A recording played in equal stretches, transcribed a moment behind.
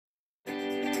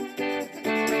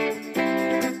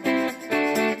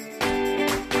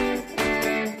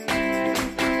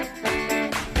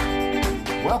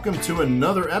welcome to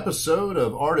another episode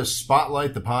of Artist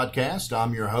Spotlight, the podcast.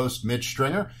 I'm your host, Mitch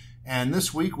Stringer, and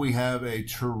this week we have a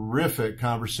terrific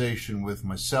conversation with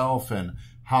myself and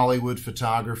Hollywood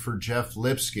photographer Jeff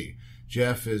Lipsky.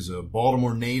 Jeff is a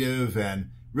Baltimore native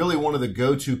and really one of the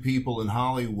go-to people in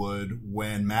Hollywood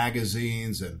when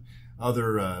magazines and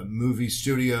other movie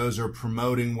studios are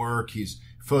promoting work. He's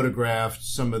photographed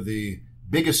some of the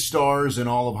biggest stars in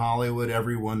all of Hollywood,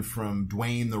 everyone from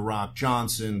Dwayne "The Rock"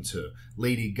 Johnson to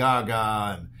Lady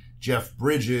Gaga and Jeff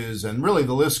Bridges, and really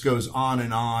the list goes on.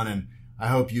 And I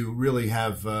hope you really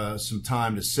have some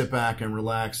time to sit back and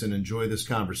relax and enjoy this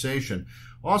conversation.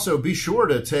 Also, be sure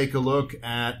to take a look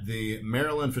at the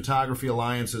Maryland Photography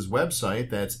Alliance's website.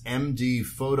 That's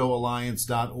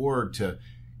mdphotoalliance.org to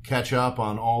catch up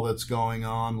on all that's going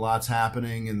on. Lots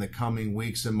happening in the coming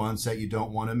weeks and months that you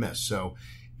don't want to miss. So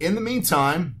in the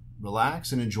meantime,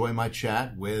 relax and enjoy my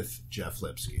chat with Jeff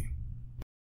Lipsky.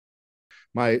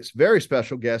 My very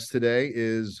special guest today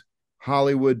is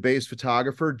Hollywood-based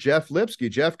photographer Jeff Lipsky.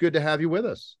 Jeff, good to have you with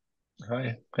us.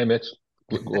 Hi, Mitch.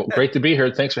 Well, great to be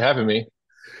here. Thanks for having me.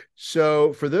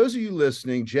 So for those of you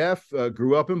listening, Jeff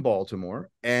grew up in Baltimore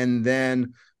and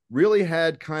then really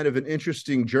had kind of an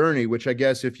interesting journey, which I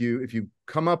guess if you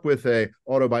come up with a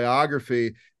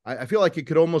autobiography, I feel like you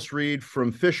could almost read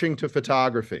from fishing to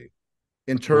photography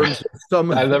in terms of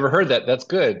some. I've never heard that. That's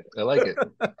good. I like it.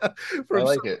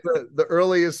 From the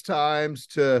earliest times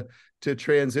to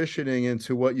transitioning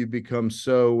into what you've become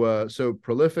so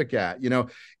prolific at. You know,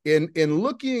 in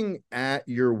looking at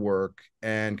your work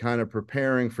and kind of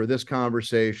preparing for this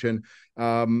conversation,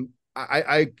 I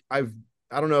don't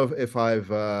know if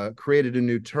I've created a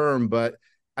new term, but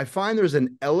I find there's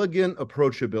an elegant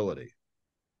approachability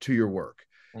to your work.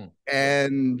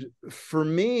 And for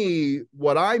me,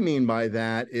 what I mean by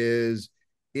that is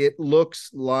it looks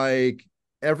like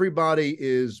everybody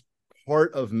is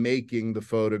part of making the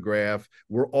photograph.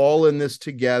 We're all in this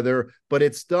together, but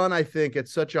it's done, I think, at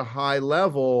such a high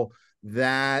level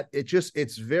that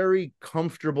it's very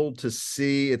comfortable to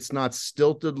see. It's not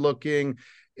stilted looking.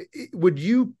 Would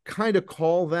you kind of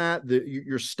call that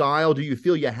your style? Do you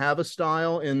feel you have a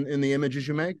style in the images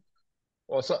you make?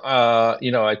 Well, so,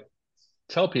 I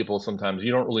tell people sometimes you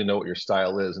don't really know what your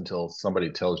style is until somebody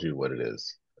tells you what it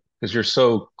is, because you're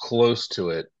so close to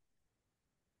it.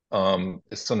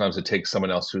 Sometimes it takes someone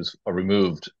else who's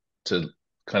removed to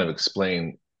kind of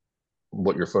explain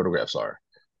what your photographs are.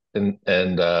 And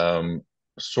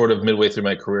sort of midway through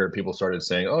my career, people started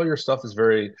saying, "Oh, your stuff is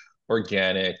very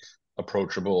organic,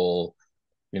 approachable,"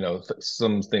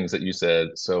 some things that you said.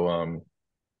 So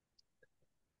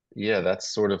yeah,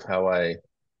 that's sort of how I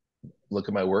look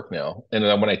at my work now. And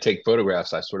then when I take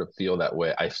photographs, I sort of feel that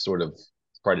way. I sort of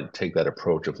try to take that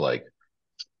approach of like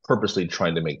purposely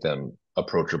trying to make them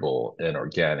approachable and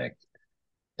organic,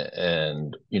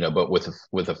 and but with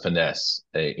a finesse,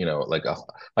 I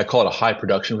call it a high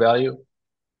production value,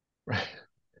 right?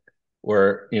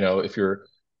 Where if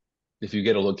you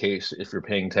get a location, if you're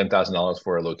paying $10,000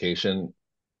 for a location,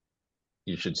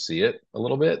 you should see it a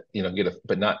little bit,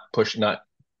 but not push, not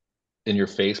in your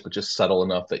face, but just subtle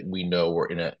enough that we know we're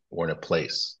in a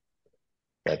place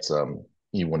that's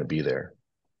you want to be there.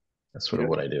 That's sort of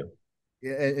what I do.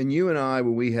 Yeah, and you and I,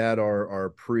 when we had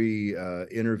our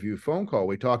pre-interview phone call,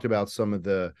 we talked about some of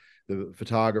the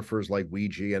photographers like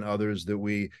Ouija and others that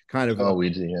we kind of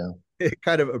Ouija, yeah,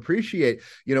 kind of appreciate.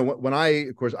 When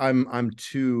of course I'm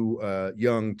too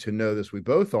young to know this, we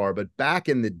both are, but back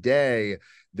in the day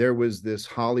there was this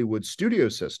Hollywood studio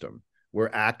system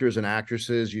where actors and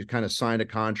actresses, you kind of signed a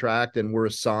contract and were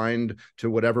assigned to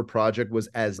whatever project was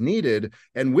as needed.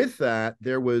 And with that,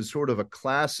 there was sort of a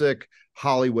classic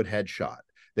Hollywood headshot.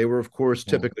 They were, of course,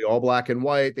 typically all black and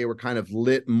white. They were kind of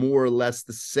lit more or less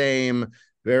the same,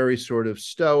 very sort of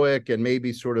stoic and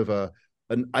maybe sort of an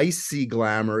icy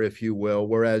glamour, if you will.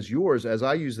 Whereas yours, as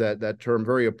I use that term,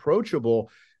 very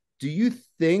approachable. Do you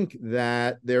think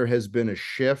that there has been a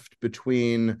shift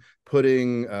between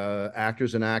putting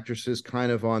actors and actresses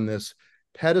kind of on this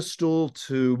pedestal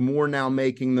to more now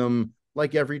making them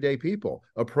like everyday people,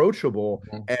 approachable,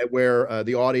 where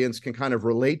the audience can kind of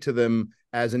relate to them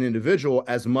as an individual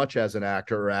as much as an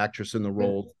actor or actress in the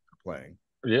role they're playing?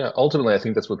 Yeah, ultimately, I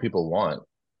think that's what people want.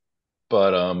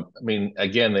 But I mean,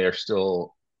 again, they are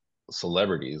still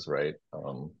celebrities, right?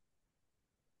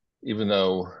 Even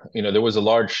though there was a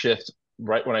large shift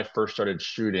right when I first started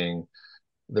shooting.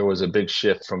 There was a big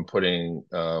shift from putting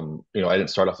I didn't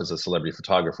start off as a celebrity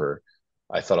photographer.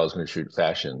 I thought I was going to shoot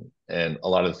fashion, and a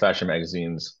lot of the fashion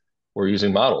magazines were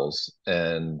using models,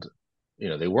 and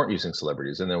they weren't using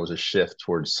celebrities. And there was a shift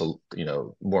towards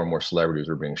more and more celebrities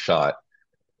were being shot,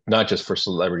 not just for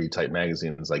celebrity type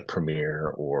magazines like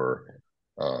Premiere or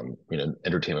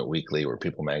Entertainment Weekly or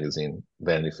People Magazine,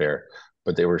 Vanity Fair,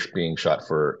 but they were being shot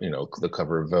for the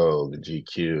cover of Vogue,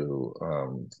 GQ,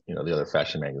 the other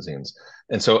fashion magazines.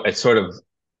 And so it's sort of,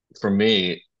 for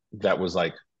me, that was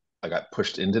like I got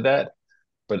pushed into that.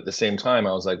 But at the same time,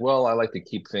 I was like, well, I like to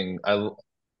keep things.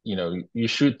 You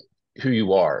shoot who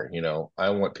you are. I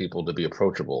want people to be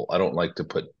approachable. I don't like to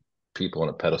put people on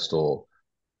a pedestal.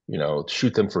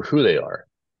 Shoot them for who they are.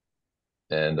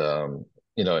 And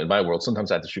in my world,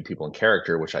 sometimes I have to shoot people in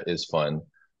character, which is fun.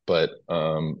 But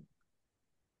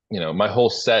my whole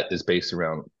set is based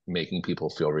around making people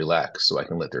feel relaxed, so I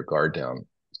can let their guard down,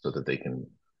 so that they can,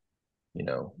 you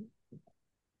know,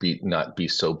 be not be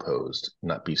so posed,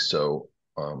 not be so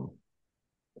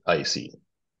icy,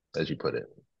 as you put it.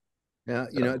 Yeah,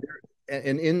 So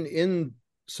and in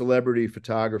celebrity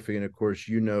photography, and of course,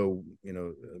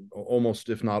 almost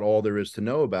if not all there is to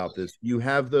know about this, you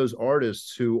have those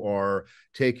artists who are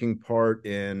taking part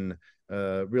in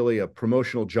really a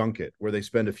promotional junket where they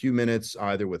spend a few minutes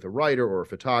either with a writer or a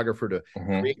photographer to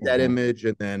create that mhm. image,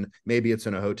 and then maybe it's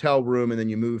in a hotel room, and then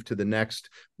you move to the next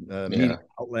media Yeah.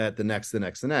 outlet, the next.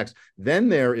 Then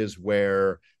there is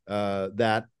where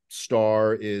that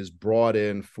star is brought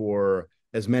in for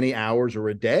as many hours or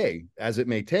a day as it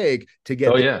may take to Oh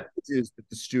get the yeah. images that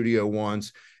the studio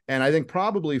wants. And I think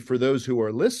probably for those who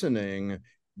are listening,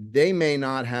 they may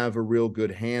not have a real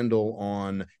good handle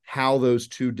on how those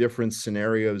two different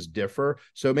scenarios differ.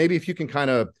 So maybe if you can kind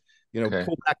of, Okay.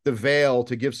 pull back the veil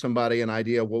to give somebody an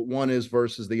idea of what one is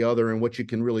versus the other and what you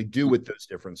can really do with those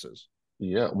differences.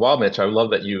 Yeah. Wow, Mitch, I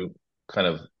love that you kind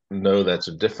of know that's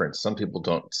a difference. Some people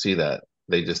don't see that.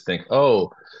 They just think,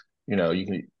 oh, you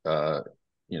can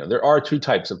there are two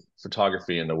types of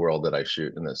photography in the world that I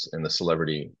shoot in the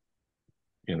celebrity,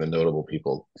 the notable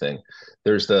people thing.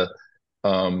 There's the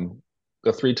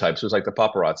three types. There's like the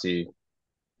paparazzi,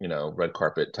 red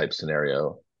carpet type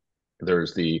scenario.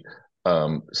 There's the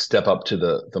step up to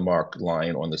the mark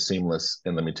line on the seamless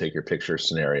and let me take your picture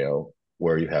scenario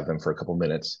where you have them for a couple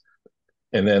minutes.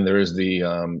 And then there is the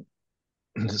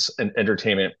an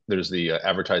entertainment. There's the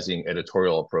advertising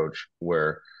editorial approach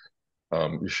where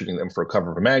you're shooting them for a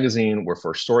cover of a magazine or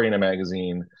for a story in a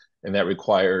magazine, and that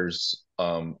requires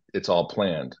it's all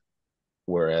planned.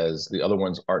 Whereas the other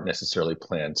ones aren't necessarily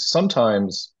planned.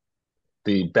 Sometimes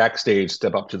the backstage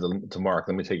step up to Mark,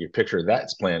 let me take your picture.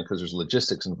 That's planned because there's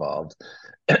logistics involved,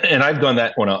 and I've done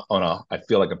that on a I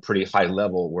feel like a pretty high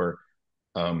level where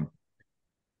um,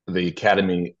 the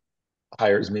Academy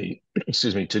hires me,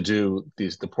 excuse me, to do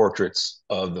the portraits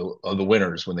of the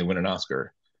winners when they win an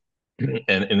Oscar.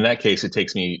 And in that case, it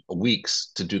takes me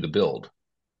weeks to do the build.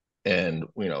 And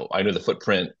I know the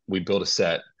footprint. We build a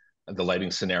set. The lighting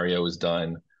scenario is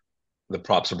done. The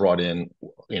props are brought in,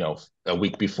 a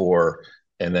week before.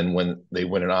 And then when they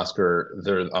win an Oscar,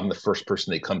 I'm the first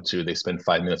person they come to. They spend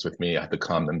 5 minutes with me. I have to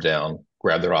calm them down,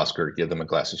 grab their Oscar, give them a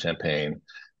glass of champagne,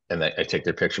 and I take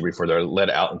their picture before they're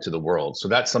led out into the world. So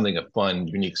that's something, a fun,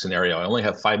 unique scenario. I only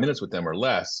have 5 minutes with them or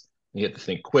less. You have to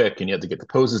think quick, and you have to get the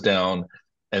poses down,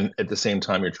 and at the same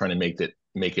time, you're trying to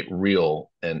make it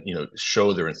real, and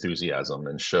show their enthusiasm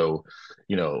and show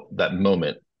that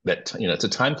moment, that it's a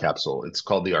time capsule. It's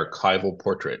called the archival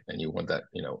portrait, and you want that.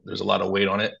 There's a lot of weight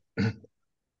on it,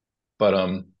 but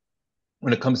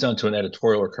when it comes down to an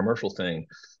editorial or commercial thing,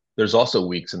 there's also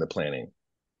weeks in the planning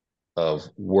of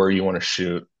where you want to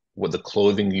shoot, what the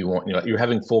clothing you want. You're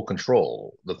having full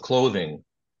control. The clothing,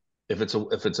 if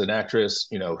it's an actress,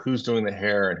 who's doing the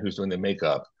hair and who's doing the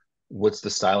makeup, what's the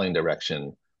styling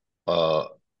direction, uh,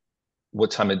 what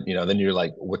time of then you're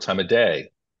like, what time of day,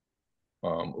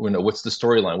 what's the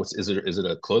storyline, is it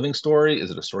a clothing story,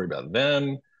 is it a story about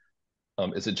them,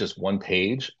 is it just one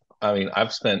page? I mean,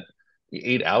 I've spent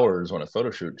 8 hours on a photo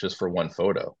shoot just for one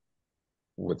photo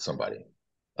with somebody,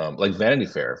 like Vanity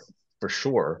Fair, for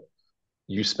sure.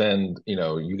 You spend,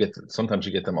 sometimes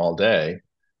you get them all day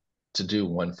to do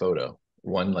one photo,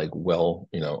 one like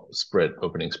spread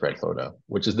opening spread photo,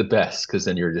 which is the best because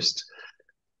then you're just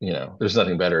there's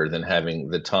nothing better than having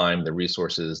the time, the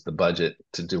resources, the budget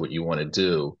to do what you want to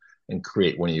do and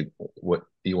create what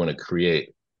you want to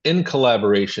create in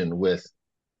collaboration with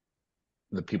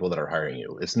the people that are hiring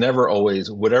you. It's never always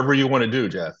whatever you want to do,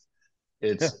 Jeff.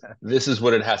 It's this is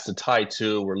what it has to tie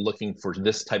to. We're looking for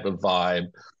this type of vibe.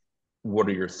 What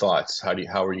are your thoughts? How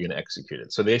are you going to execute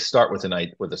it? So they start with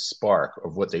a spark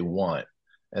of what they want,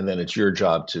 and then it's your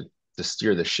job to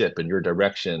steer the ship in your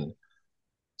direction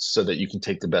so that you can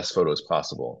take the best photos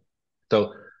possible.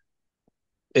 So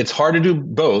It's hard to do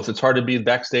both. It's hard to be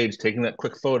backstage taking that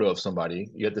quick photo of somebody.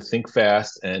 You have to think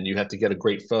fast and you have to get a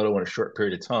great photo in a short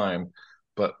period of time.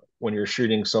 But when you're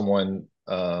shooting someone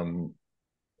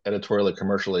editorially,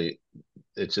 commercially,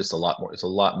 it's just a lot more. It's a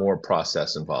lot more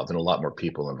process involved and a lot more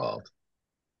people involved.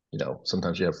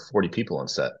 Sometimes you have 40 people on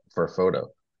set for a photo.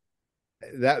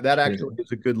 That It's crazy. actually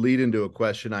is a good lead into a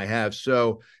question I have.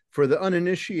 So for the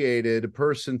uninitiated, a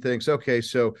person thinks, okay,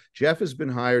 so Jeff has been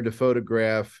hired to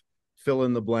photograph fill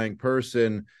in the blank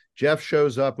person. Jeff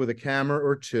shows up with a camera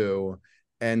or two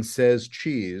and says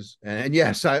cheese. And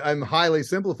yes, I'm highly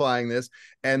simplifying this.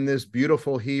 And this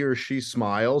beautiful he or she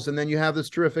smiles. And then you have this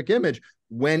terrific image.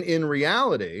 When in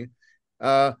reality,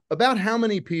 about how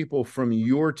many people from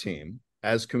your team,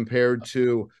 as compared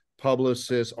to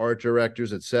publicists, art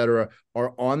directors, etc.,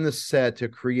 are on the set to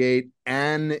create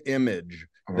an image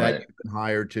that Right. you've been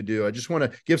hired to do? I just want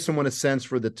to give someone a sense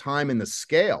for the time and the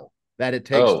scale that it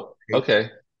takes to Oh, create. okay.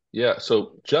 Yeah.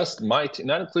 So just my team,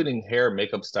 not including hair,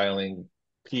 makeup, styling,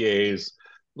 PAs,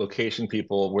 location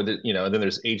people, and then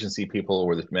there's agency people,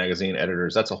 where the magazine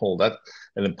editors, that's a whole that,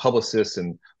 and then publicists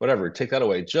and whatever. Take that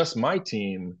away. Just my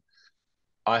team,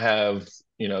 I have,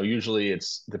 usually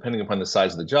it's depending upon the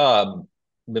size of the job,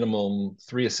 minimum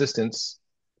three assistants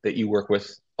that you work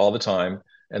with all the time.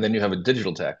 And then you have a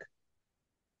digital tech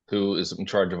who is in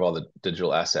charge of all the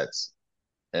digital assets.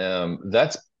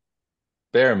 That's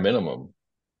bare minimum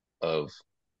of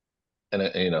and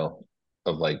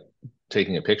of like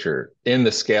taking a picture in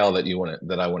the scale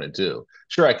that I want to do.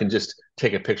 Sure, I can just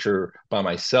take a picture by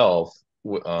myself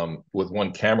with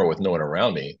one camera with no one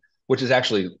around me, which is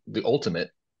actually the ultimate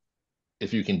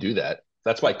if you can do that.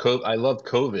 That's why I love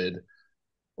COVID.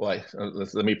 Why?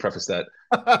 Let me preface that.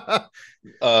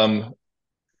 Um,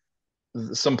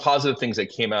 some positive things that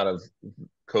came out of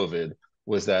COVID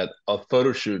was that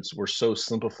photo shoots were so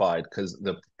simplified because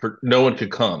no one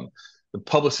could come. The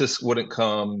publicists wouldn't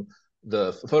come.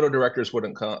 The photo directors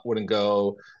wouldn't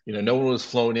go. No one was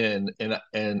flown in,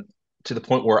 and to the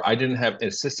point where I didn't have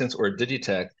assistants or a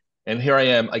digitech. And here I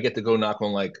am. I get to go knock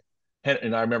on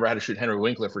and I remember I had to shoot Henry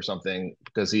Winkler for something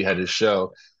because he had his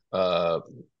show,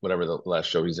 whatever the last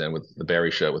show he's in with the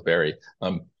Barry show with Barry.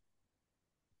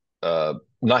 Uh,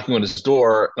 Knocking on his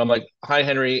door. And I'm like, "Hi,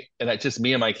 Henry," and it's just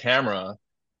me and my camera,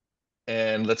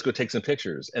 and let's go take some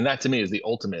pictures. And that to me is the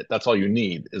ultimate. That's all you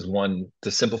need is one to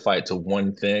simplify it to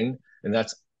one thing, and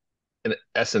that's in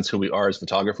essence who we are as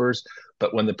photographers.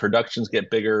 But when the productions get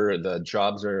bigger, the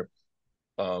jobs are,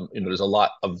 there's a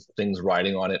lot of things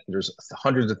riding on it. There's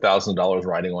hundreds of thousands of dollars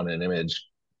riding on an image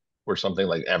or something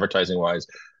like advertising wise.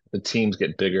 The teams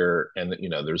get bigger, and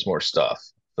there's more stuff.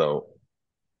 So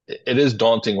it is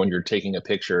daunting when you're taking a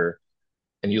picture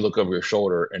and you look over your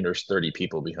shoulder and there's 30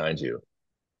 people behind you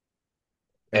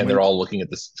And and when they're all looking at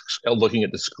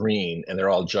the screen and they're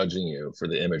all judging you for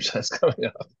the image that's coming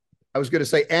up. I was going to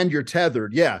say, and you're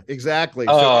tethered. Yeah, exactly.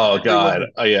 So Oh God.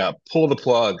 everyone, Oh yeah. Pull the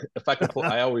plug. If I can pull,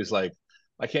 I always like,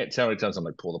 I can't tell how many times I'm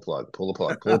like, pull the plug, pull the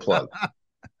plug, pull the plug.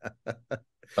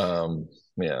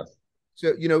 Yeah,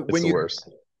 so it's the worst.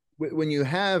 when you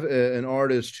have an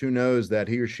artist who knows that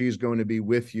he or she's going to be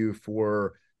with you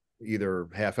for either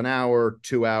half an hour,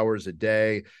 2 hours a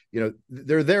day,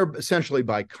 they're there essentially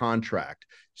by contract.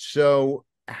 So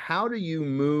how do you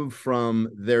move from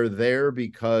they're there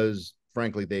because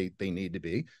frankly they need to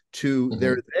be, to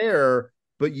they're Mm-hmm. there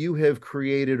but you have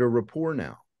created a rapport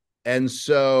now? And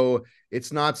so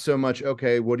it's not so much,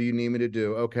 okay, what do you need me to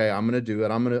do? Okay, I'm going to do it.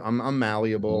 I'm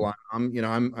malleable.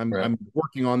 Mm-hmm. Right. I'm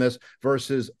working on this,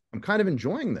 versus I'm kind of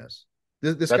enjoying this.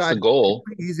 This That's guy the is goal.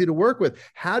 pretty easy to work with.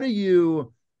 How do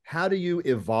you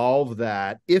evolve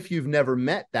that if you've never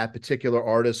met that particular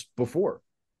artist before?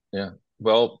 Yeah.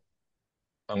 Well,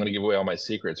 I'm going to give away all my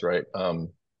secrets, right?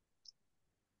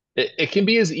 It can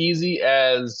be as easy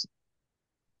as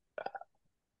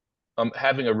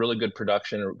having a really good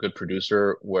production or good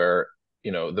producer where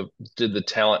did the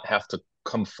talent have to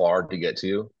come far to get to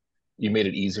you? You made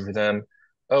it easy for them.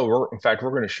 Oh, in fact, we're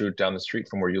going to shoot down the street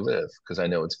from where you live because I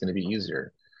know it's going to be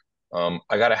easier.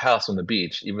 I got a house on the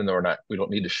beach, even though we don't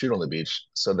need to shoot on the beach,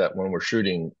 so that when we're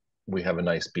shooting, we have a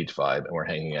nice beach vibe and we're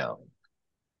hanging out.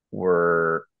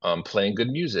 We're playing good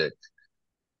music,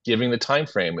 giving the time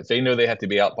frame. If they know they have to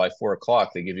be out by 4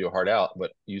 o'clock, they give you a hard out,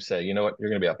 but you say, you know what, you're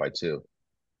going to be out by 2.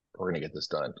 We're going to get this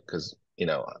done because they're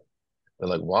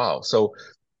like, wow. So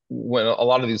when a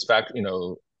lot of these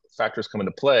factors come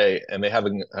into play and are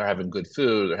having good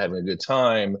food, they're having a good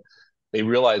time, they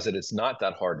realize that it's not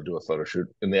that hard to do a photo shoot.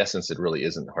 In the essence, it really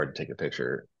isn't hard to take a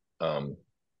picture.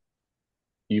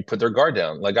 You put their guard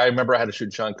down. Like I remember I had to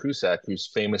shoot John Cusack,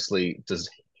 who's famously just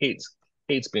hates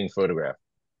being photographed.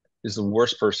 is the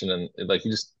worst person, and like he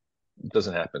just it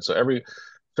doesn't happen. So every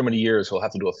so many years he'll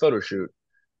have to do a photo shoot,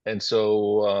 and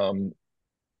so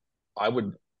I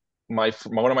would my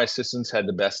one of my assistants had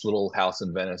the best little house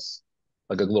in Venice,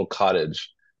 like a little cottage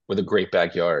with a great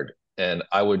backyard, and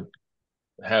I would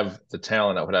have the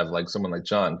talent. I would have like someone like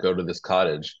John go to this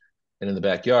cottage, and in the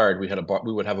backyard we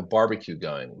would have a barbecue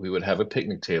going. We would have a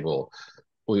picnic table.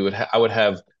 I would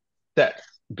have sets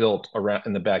built around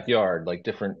in the backyard, like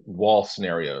different wall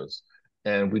scenarios,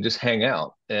 and we just hang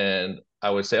out. And I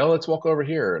would say, "Oh, let's walk over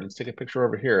here. Let's take a picture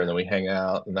over here." And then we hang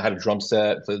out. And I had a drum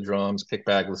set, play the drums, kick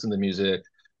back, listen to music,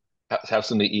 have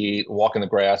something to eat, walk in the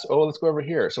grass. Oh, let's go over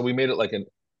here. So we made it like a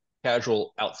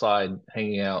casual outside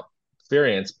hanging out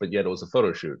experience, but yet it was a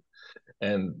photo shoot.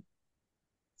 And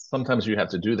sometimes you have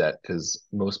to do that because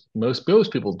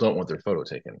most people don't want their photo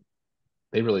taken.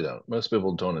 They really don't. Most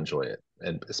people don't enjoy it,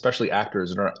 and especially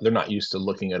actors are they're not used to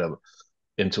looking at a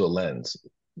into a lens.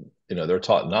 They're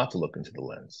taught not to look into the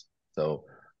lens. So,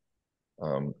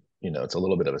 it's a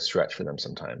little bit of a stretch for them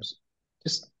sometimes.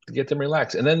 Just to get them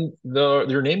relaxed, and then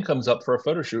their name comes up for a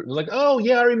photo shoot. They're like, "Oh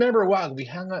yeah, I remember. Wow, we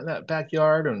hung out in that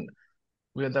backyard, and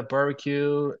we had that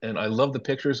barbecue, and I love the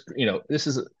pictures." This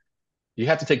is you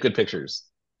have to take good pictures.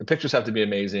 The pictures have to be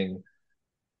amazing.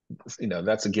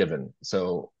 That's a given.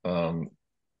 So,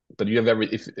 but you have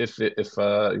if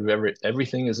you ever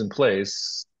everything is in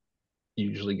place, you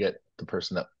usually get the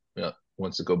person that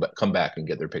wants to come back and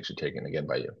get their picture taken again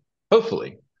by you.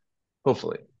 Hopefully,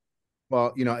 hopefully.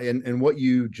 Well, and what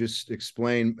you just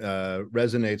explained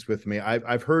resonates with me.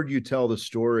 I've heard you tell the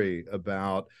story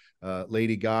about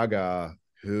Lady Gaga,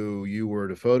 who you were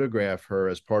to photograph her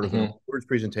as part of an awards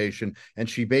presentation, and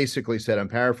she basically said, I'm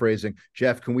paraphrasing,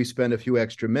 Jeff, can we spend a few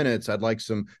extra minutes? I'd like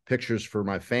some pictures for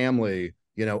my family,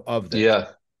 of this. Yeah. And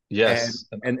Yes.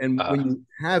 and when you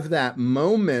have that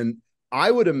moment, I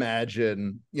would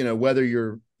imagine, whether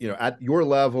you're, at your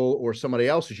level or somebody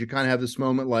else's, you kind of have this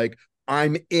moment like,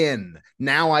 I'm in.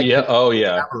 Now I Yeah. can Oh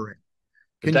yeah. collaborate.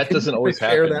 But Can that you doesn't always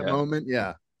share happen. that Yeah. moment?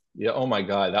 Yeah. Yeah. Oh my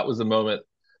God. That was the moment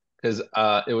because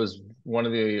it was one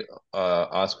of the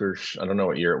Oscars. I don't know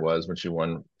what year it was when she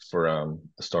won for A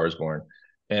Star Is Born,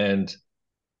 and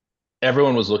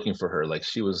everyone was looking for her. Like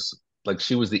she was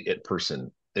the it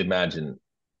person. Imagine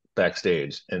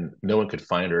backstage, and no one could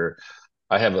find her.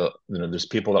 I have there's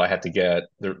people that I have to get.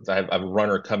 I have a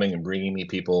runner coming and bringing me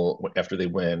people after they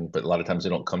win, but a lot of times they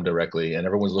don't come directly, and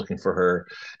everyone's looking for her.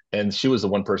 And she was the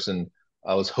one person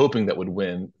I was hoping that would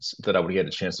win, that I would get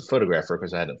a chance to photograph her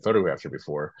because I hadn't photographed her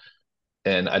before,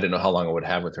 and I didn't know how long I would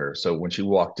have with her. So when she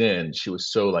walked in, she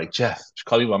was so like Jeff. She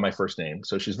called me by my first name,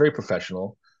 so she's very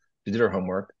professional. She did her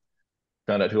homework,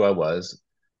 found out who I was.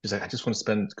 She's like, I just want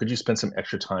to could you spend some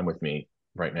extra time with me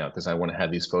right now? Because I want to have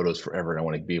these photos forever and I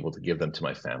want to be able to give them to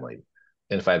my family.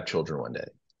 And if I have children one day.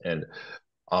 And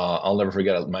I'll never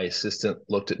forget it. My assistant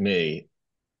looked at me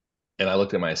and I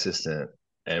looked at my assistant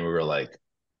and we were like,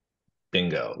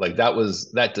 bingo. Like that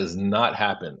does not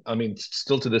happen. I mean,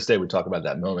 still to this day, we talk about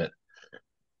that moment.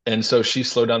 And so she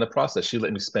slowed down the process. She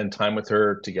let me spend time with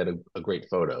her to get a great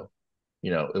photo.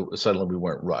 Suddenly we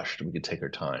weren't rushed. We could take our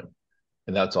time,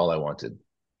 and that's all I wanted.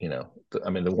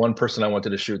 I mean, the one person I wanted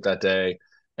to shoot that day,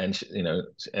 and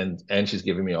and she's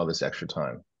giving me all this extra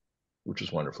time, which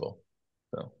is wonderful.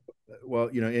 So Well,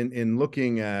 in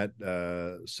looking at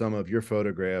some of your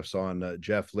photographs on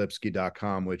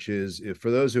jefflipsky.com, which is, if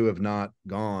for those who have not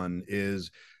gone,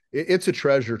 it's a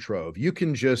treasure trove. You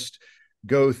can just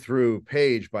go through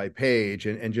page by page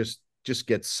and just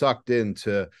get sucked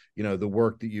into the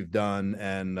work that you've done.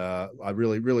 And I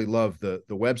really love the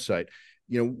website.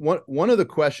 One of the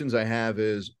questions I have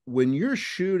is, when you're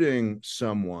shooting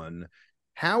someone,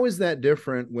 how is that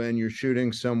different when you're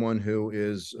shooting someone who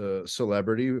is a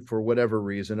celebrity for whatever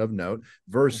reason of note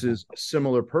versus a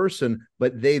similar person,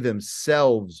 but they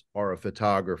themselves are a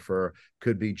photographer?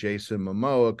 Could be Jason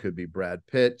Momoa, could be Brad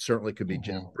Pitt, certainly could be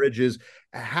Jeff Bridges.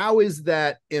 How is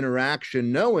that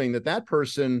interaction, knowing that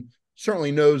person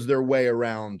certainly knows their way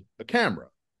around a camera?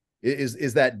 Is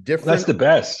that that's different? the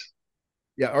best.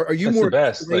 Yeah. Are you That's the more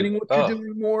best. Like, explaining what you're oh,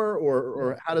 doing more,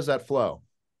 or how does that flow?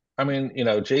 I mean,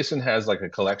 Jason has like a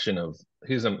collection of.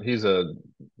 He's a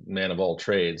man of all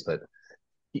trades, but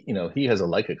he has a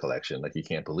Leica collection like you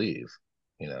can't believe.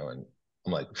 And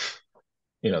I'm like,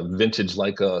 vintage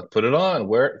Leica, put it on.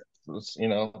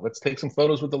 Let's take some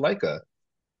photos with the Leica.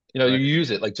 You Right. use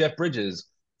it. Like Jeff Bridges,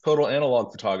 total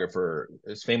analog photographer,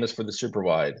 is famous for the super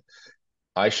wide.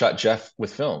 I shot Jeff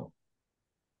with film.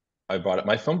 I brought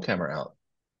my film camera out.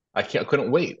 I couldn't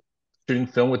wait. Shooting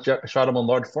film with Jeff, I shot him on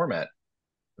large format.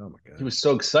 Oh my He was gosh.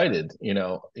 so excited.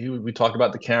 We talked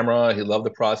about the camera. He loved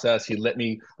the process. I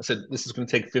said, this is going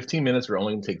to take 15 minutes. We're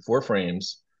only going to take 4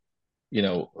 frames.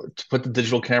 To put the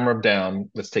digital camera down,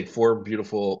 let's take 4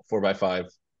 beautiful 4x5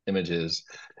 images.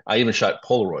 I even shot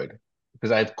Polaroid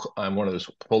because I'm one of those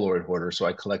Polaroid hoarders. So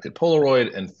I collected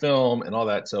Polaroid and film and all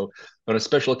that. So on a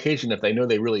special occasion, if they know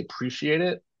they really appreciate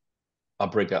it, I'll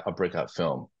break out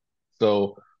film.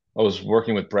 So I was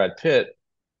working with Brad Pitt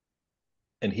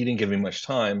and he didn't give me much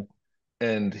time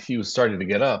and he was starting to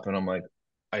get up and I'm like,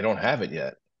 I don't have it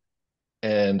yet.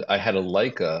 And I had a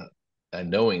Leica, and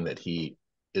knowing that he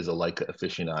is a Leica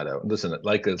aficionado. Listen,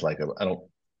 Leica is Leica. I don't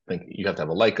think you have to have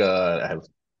a Leica. I have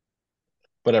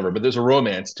whatever, but there's a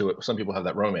romance to it. Some people have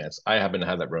that romance. I happen to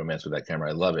have that romance with that camera.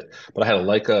 I love it. But I had a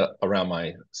Leica around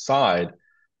my side,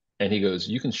 and he goes,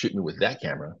 "You can shoot me with that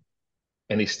camera."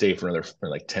 And he stayed for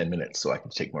like 10 minutes so I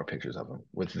could take more pictures of him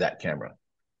with that camera.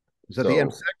 Is that the So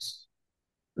M6?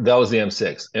 that was the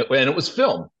M6, and it was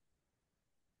film.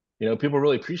 People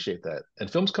really appreciate that, and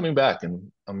film's coming back,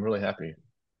 and I'm really happy.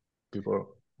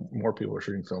 More people are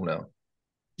shooting film now.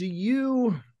 Do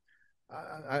you,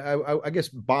 I guess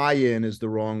buy-in is the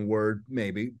wrong word,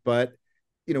 maybe, but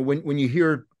when you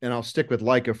hear, and I'll stick with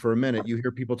Leica for a minute, you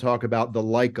hear people talk about the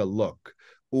Leica look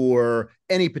or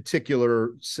any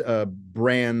particular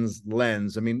brand's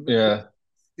lens. I mean, Yeah,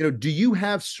 do you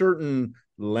have certain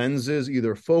lenses,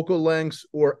 either focal lengths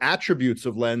or attributes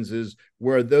of lenses,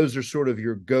 where those are sort of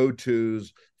your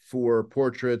go-tos for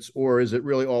portraits, or is it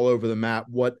really all over the map?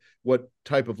 What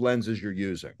type of lenses you're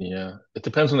using? yeah. It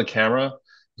depends on the camera.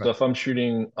 So Right. if I'm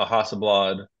shooting a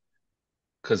Hasselblad,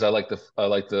 because I like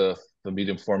the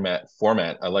medium format.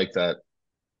 I like that.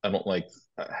 I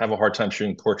have a hard time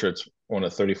shooting portraits on a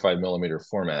 35 millimeter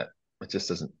format. It just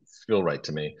doesn't feel right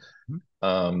to me.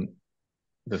 Um,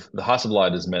 the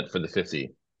Hasselblad is meant for the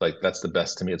 50. Like that's the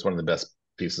best to me. It's one of the best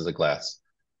pieces of glass,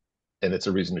 and it's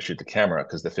a reason to shoot the camera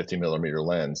because the 50 millimeter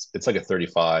lens, it's like a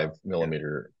 35 Yeah.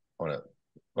 millimeter on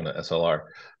a SLR,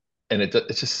 and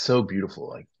it's just so beautiful.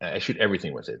 Like I shoot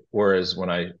everything with it. Whereas when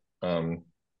I um,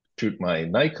 shoot my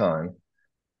Nikon,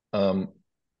 um,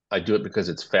 I do it because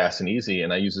it's fast and easy,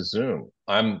 and I use a zoom.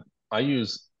 I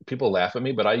use people laugh at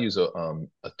me, but I use a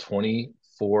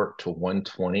 24 to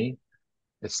 120.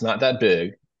 It's not that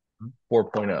big,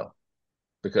 4.0.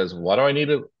 Because why do I need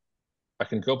to? I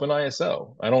can go up an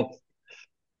ISO. I don't.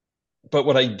 But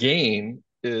what I gain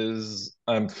is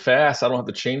I'm fast. I don't have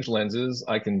to change lenses.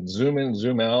 I can zoom in,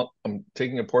 zoom out. I'm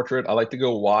taking a portrait. I like to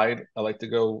go wide. I like to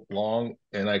go long,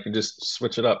 and I can just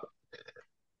switch it up,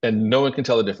 and no one can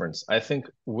tell the difference. I think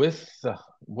with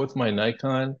my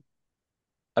Nikon,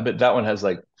 I bet that one has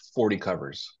like 40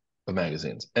 covers of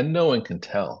magazines, and no one can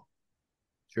tell.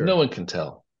 No Sure. one can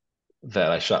tell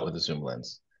that I shot with a zoom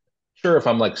lens. Sure, if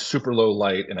I'm like super low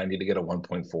light and I need to get a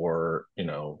 1.4,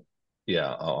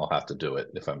 yeah, I'll have to do it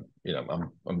if I'm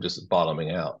just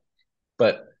bottoming out.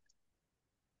 But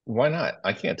why not?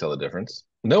 I can't tell the difference.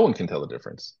 No one can tell the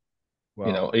difference.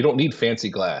 Well, You don't need fancy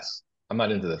glass. I'm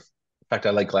not into the in fact,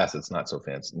 I like glass that's not so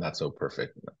fancy, not so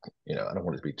perfect. I don't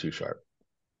want it to be too sharp.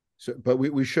 so but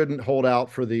we shouldn't hold out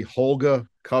for the Holga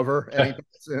cover anytime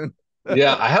soon.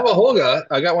 Yeah, I have a Holga.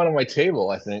 I got one on my table,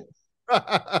 I think.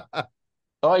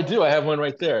 Oh, I do. I have one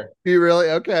right there. You really?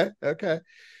 Okay. Okay.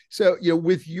 So,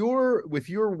 with your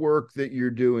work that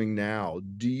you're doing now,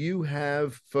 do you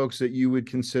have folks that you would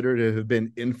consider to have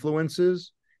been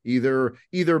influences, either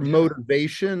Yeah.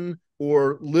 motivation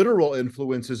or literal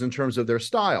influences in terms of their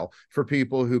style for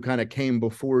people who kind of came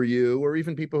before you, or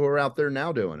even people who are out there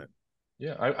now doing it?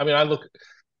 Yeah. I mean, I look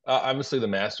obviously the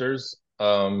masters,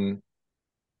 and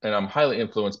I'm highly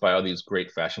influenced by all these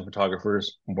great fashion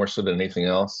photographers more so than anything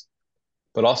else.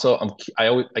 But also,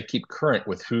 I keep current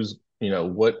with who's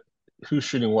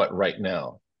shooting what right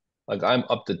now. Like I'm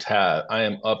up to tab. I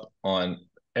am up on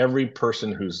every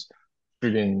person who's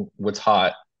shooting what's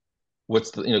hot.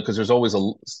 Because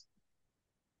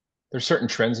there's certain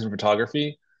trends in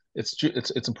photography. It's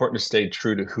important to stay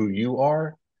true to who you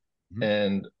are Mhm.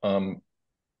 and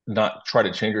not try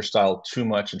to change your style too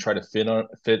much and try to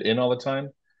fit in all the time,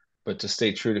 but to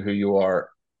stay true to who you are,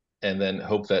 and then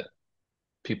hope that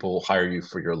people will hire you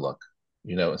for your look,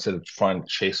 instead of trying to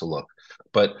chase a look.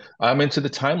 But I'm into the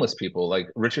timeless people like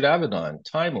Richard Avedon,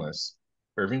 timeless,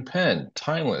 Irving Penn,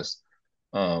 timeless.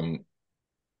 Um,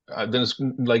 then it's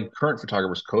like current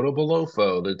photographers, Coto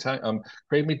Bolofo,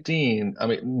 Craig McDean, I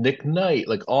mean Nick Knight,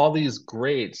 like all these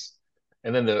greats.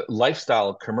 And then the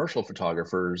lifestyle commercial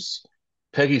photographers,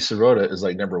 Peggy Sirota is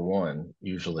like number one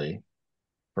usually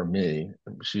for me.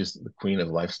 She's the queen of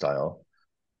lifestyle.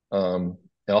 And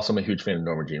also, I'm a huge fan of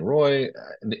Norma Jean Roy.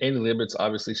 And Annie Leibovitz,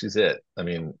 obviously, she's it. I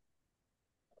mean,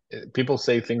 people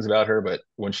say things about her, but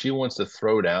when she wants to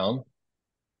throw down,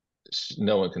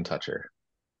 no one can touch her.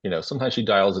 Sometimes she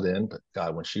dials it in, but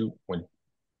God, when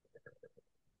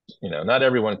not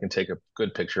everyone can take a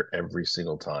good picture every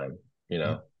single time, you Yeah.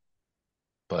 know,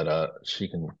 but she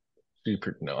can.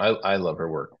 I love her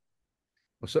work.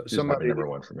 Well, She's probably number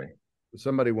one for me.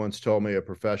 somebody once told me, a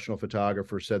professional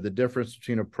photographer said, the difference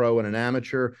between a pro and an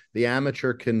amateur, the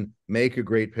amateur can make a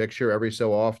great picture every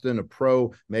so often. A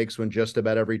pro makes one just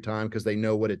about every time because they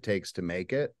know what it takes to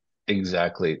make it.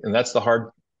 Exactly, and that's the hard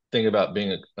thing about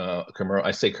being a commercial.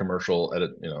 I say commercial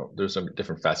edit. There's some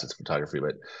different facets of photography,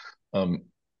 but um,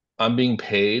 I'm being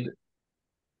paid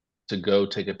to go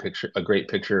take a great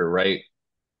picture right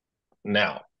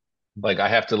now. Like I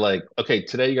have to okay,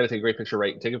 today you got to take a great picture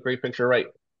right. Take a great picture right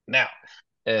now.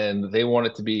 And they want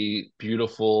it to be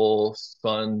beautiful,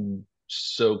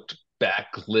 sun-soaked,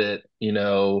 backlit,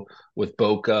 with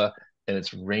bokeh, and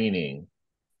it's raining,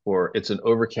 or it's an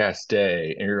overcast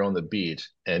day and you're on the beach,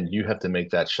 and you have to make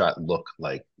that shot look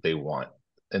like they want.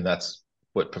 And that's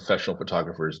what professional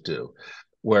photographers do.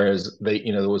 Whereas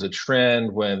there was a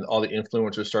trend when all the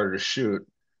influencers started to shoot,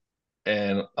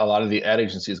 and a lot of the ad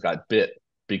agencies got bit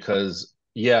because,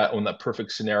 yeah, on that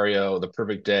perfect scenario, the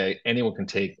perfect day, anyone can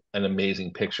take an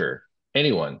amazing picture.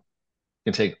 Anyone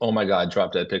can take, oh my God,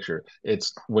 drop that picture.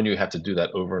 It's when you have to do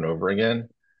that over and over again.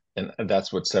 And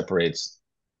that's what separates,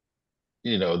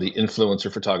 the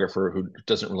influencer photographer who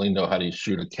doesn't really know how to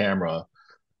shoot a camera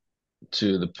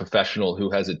to the professional who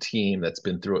has a team that's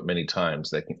been through it many times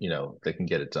that they can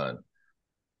get it done.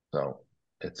 So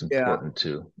it's Yeah. important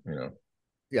to,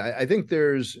 Yeah, I think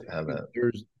there's have that.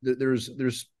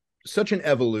 there's such an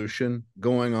evolution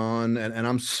going on, and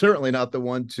I'm certainly not the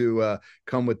one to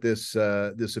come with this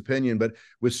opinion, but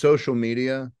with social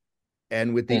media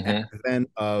and with the Mm-hmm. advent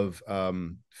of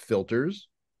filters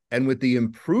and with the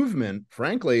improvement,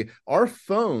 frankly, our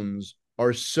phones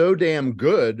are so damn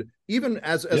good, even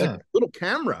as a Yeah, little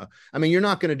camera. I mean, you're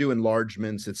not going to do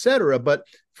enlargements, etc., but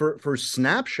for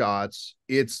snapshots,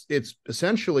 it's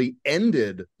essentially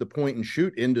ended the point and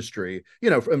shoot industry,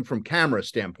 from camera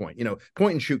standpoint.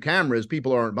 Point and shoot cameras,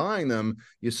 people aren't buying them.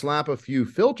 You slap a few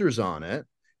filters on it,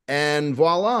 and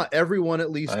voila, everyone, at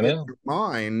least I in know. their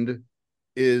mind,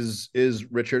 is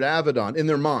Richard Avedon in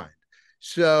their mind.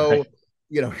 So, Right.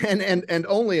 and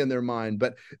only in their mind.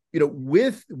 But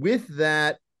with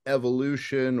that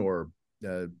evolution or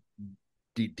uh,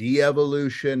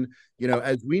 de-evolution,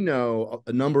 as we know,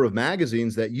 a number of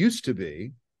magazines that used to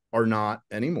be are not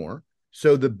anymore.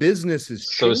 So the business is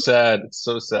So changed. sad. It's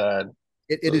so sad.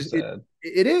 It So is sad.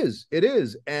 it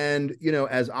is, and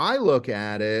as I look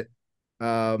at it,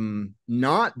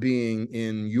 not being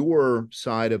in your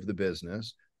side of the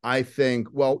business, I think,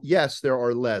 well, yes, there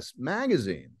are less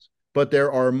magazines, but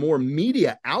there are more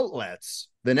media outlets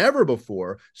than ever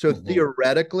before. So Hmm.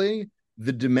 theoretically,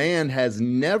 the demand has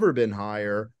never been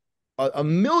higher, a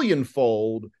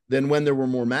millionfold than when there were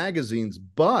more magazines.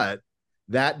 But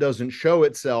that doesn't show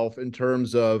itself in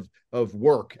terms of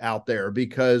work out there,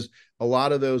 because a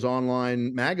lot of those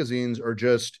online magazines are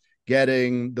just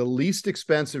getting the least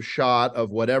expensive shot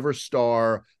of whatever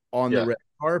star on the Yeah. red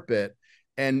carpet.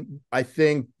 And I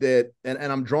think that, and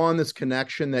I'm drawing this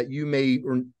connection that you may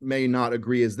or may not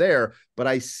agree is there, but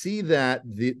I see that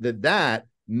that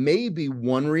may be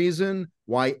one reason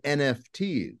why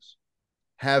NFTs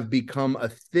have become a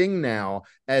thing now,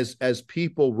 as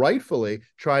people rightfully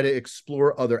try to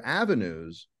explore other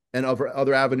avenues and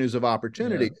other avenues of Yeah.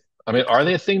 opportunity. I mean, are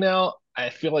they a thing now? I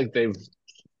feel like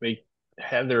they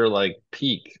had their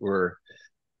peak where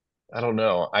I don't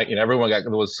know. Everyone there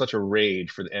was such a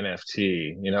rage for the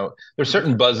NFT. There's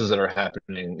certain buzzes that are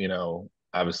happening.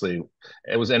 Obviously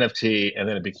it was NFT and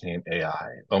then it became AI.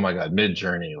 Oh my God, Mid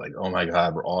Journey. Like, oh my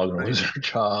God, we're all gonna Right, lose our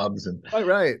jobs. And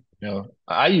right.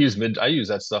 I use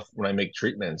that stuff when I make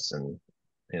treatments, and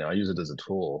I use it as a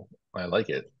tool. I like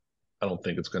it. I don't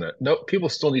think it's gonna. No, people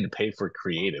still need to pay for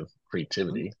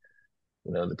creativity.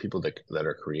 The people that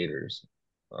are creators.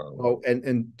 Well,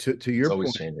 and to It's your always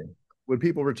point, changing. when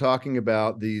people were talking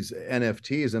about these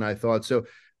NFTs, and I thought, so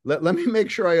let me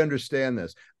make sure I understand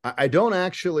this. I don't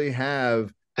actually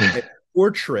have a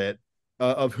portrait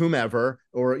of whomever,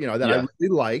 or that I Yeah. really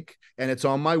like, and it's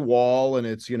on my wall, and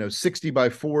it's 60 by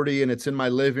 40, and it's in my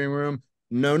living room.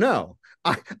 No.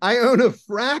 I own a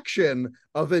fraction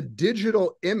of a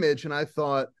digital image, and I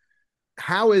thought,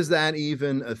 how is that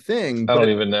even a thing? I don't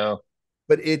even know.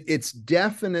 But it's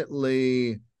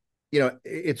definitely,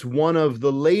 it's one of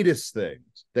the latest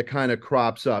things that kind of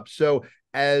crops up. So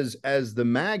as the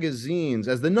magazines,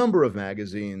 as the number of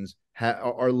magazines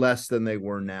are less than they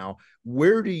were now,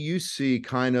 where do you see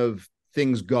kind of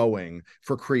things going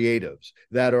for creatives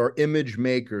that are image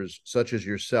makers such as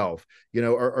yourself?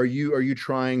 Are you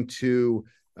trying to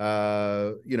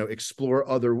explore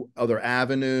other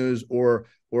avenues or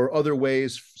other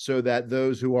ways so that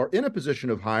those who are in a position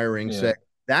of hiring Yeah. say,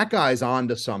 that guy's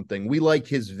onto something. We like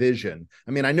his vision.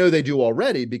 I mean, I know they do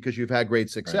already because you've had great Right.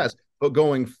 success, but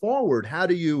going forward, how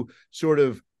do you sort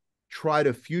of try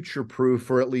to future proof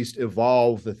or at least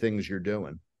evolve the things you're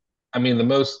doing? I mean, the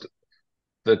most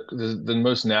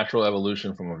natural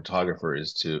evolution from a photographer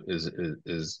is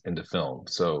into film.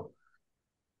 So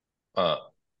uh,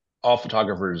 all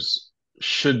photographers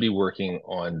should be working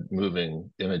on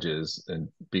moving images and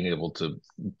being able to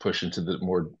push into the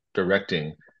more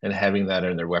directing and having that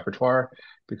in their repertoire,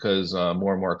 because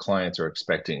more and more clients are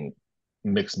expecting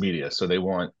mixed media. So they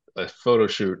want a photo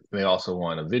shoot, they also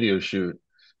want a video shoot.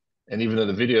 And even though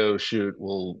the video shoot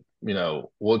will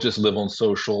just live on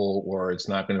social, or it's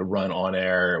not going to run on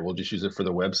air, we'll just use it for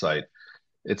the website.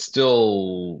 It's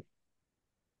still,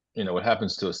 what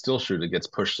happens to a still shoot, it gets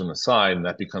pushed on the side, and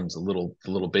that becomes the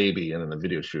little baby, and then the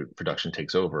video shoot production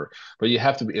takes over. But you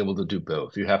have to be able to do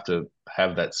both. You have to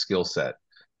have that skill set.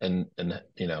 And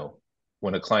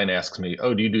when a client asks me,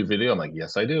 oh, do you do video? I'm like,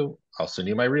 yes, I do. I'll send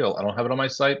you my reel. I don't have it on my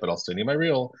site, but I'll send you my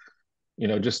reel.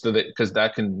 Just so that, because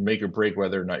that can make or break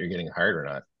whether or not you're getting hired or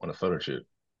not on a photo shoot,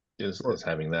 is Sure.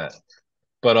 having that.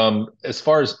 But as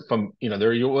far as from,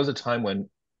 there was a time when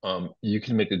you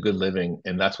can make a good living,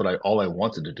 and that's what all I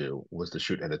wanted to do was to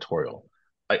shoot editorial.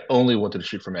 I only wanted to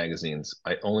shoot for magazines.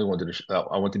 I only wanted to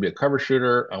I wanted to be a cover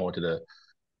shooter. I wanted to,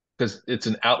 because it's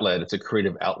an outlet, it's a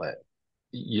creative outlet.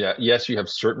 Yeah, yes, you have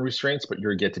certain restraints, but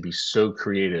you get to be so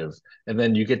creative, and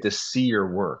then you get to see your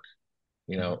work.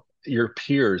 Your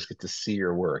peers get to see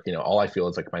your work. All I feel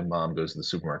is like my mom goes to the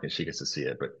supermarket and she gets to see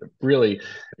it, but really,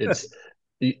 it's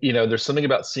there's something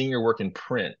about seeing your work in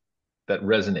print that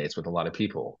resonates with a lot of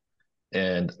people,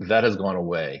 and that has gone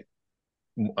away.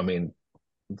 I mean,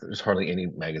 there's hardly any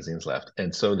magazines left,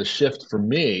 and so the shift for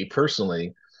me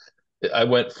personally, I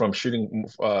went from shooting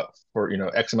for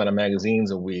X amount of magazines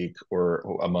a week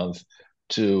or a month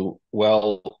to,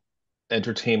 well,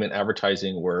 entertainment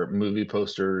advertising, where movie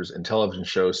posters and television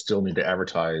shows still need to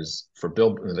advertise for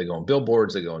they go on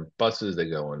billboards, they go on buses, they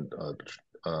go on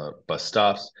bus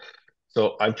stops.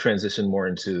 So I've transitioned more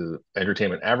into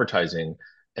entertainment advertising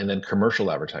and then commercial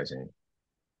advertising.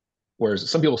 Whereas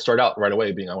some people start out right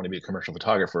away being, I want to be a commercial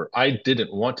photographer. I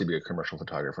didn't want to be a commercial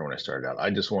photographer when I started out. I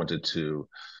just wanted to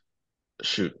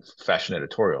shoot fashion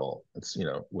editorial.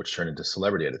 Which turned into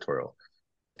celebrity editorial.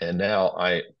 And now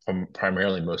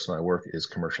primarily most of my work is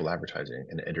commercial advertising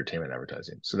and entertainment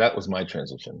advertising. So that was my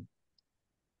transition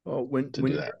Well, when to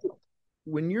when do you that.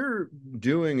 when you're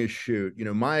doing a shoot,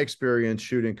 my experience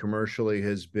shooting commercially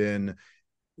has been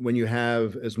when you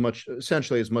have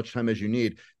essentially as much time as you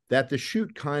need, that the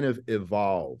shoot kind of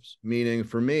evolves. Meaning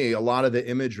for me, a lot of the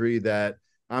imagery that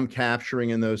I'm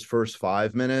capturing in those first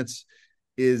 5 minutes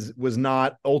was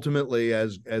not ultimately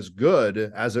as good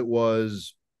as it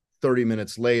was 30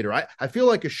 minutes later. I feel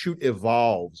like a shoot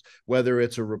evolves, whether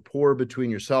it's a rapport between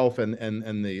yourself and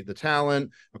the talent,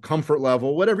 a comfort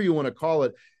level, whatever you want to call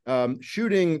it.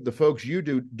 Shooting the folks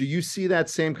do you see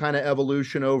that same kind of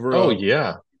evolution over Oh a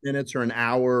yeah. minutes or an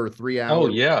hour or three Oh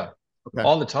hours? yeah. Okay.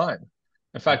 All the time.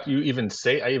 In fact, I even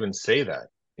say that,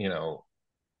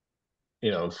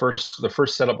 the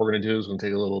first setup we're going to do is going to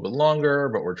take a little bit longer,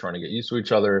 but we're trying to get used to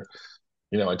each other.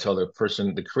 I tell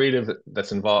the creative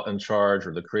that's involved in charge,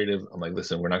 or the creative, I'm like,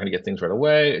 listen, we're not going to get things right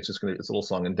away. It's a little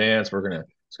song and dance.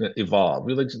 It's going to evolve.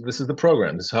 This is the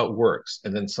program. This is how it works.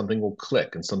 And then something will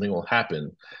click and something will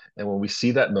happen. And when we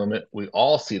see that moment, we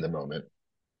all see the moment,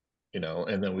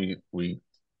 and then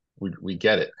we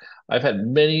get it. I've had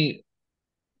many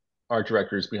art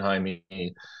directors behind me,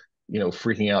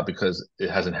 freaking out because it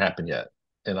hasn't happened yet.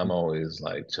 And I'm always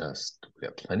like, we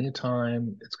have plenty of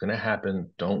time. It's going to happen.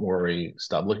 Don't worry.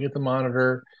 Stop looking at the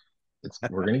monitor.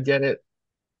 We're going to get it.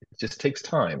 It just takes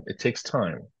time. It takes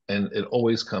time. And it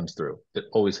always comes through. It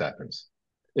always happens.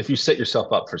 If you set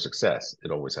yourself up for success, it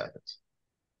always happens.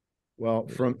 Well,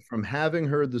 from having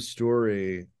heard the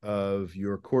story of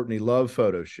your Courtney Love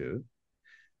photo shoot,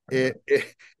 Uh,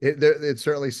 it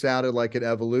certainly sounded like an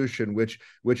evolution, which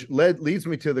leads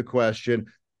me to the question: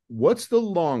 what's the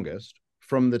longest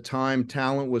from the time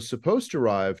talent was supposed to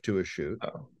arrive to a shoot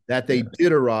oh, that they yeah.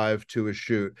 did arrive to a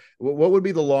shoot? What would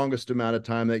be the longest amount of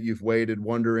time that you've waited,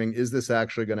 wondering, is this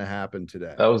actually going to happen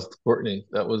today? That was Courtney.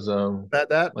 That was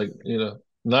That like,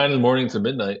 9 in the morning to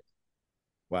midnight.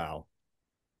 wow,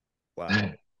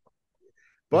 wow.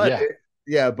 But Yeah.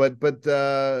 yeah, but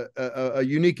a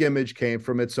unique image came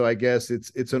from it. So I guess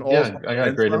it's an all Yeah, star I got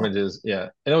lens great now. images. Yeah.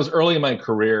 And it was early in my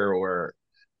career, or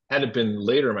had it been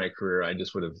later in my career, I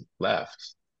just would have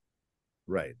left.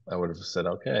 Right. I would have said,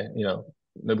 okay, no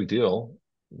big deal.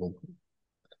 Well,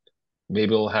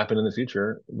 maybe it'll happen in the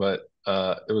future. But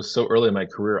it was so early in my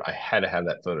career, I had to have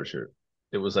that photo shoot.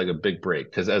 It was like a big break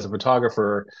because as a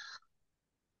photographer,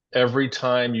 every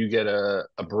time you get a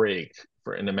break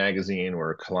for in a magazine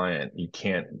or a client,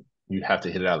 you have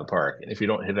to hit it out of the park. And if you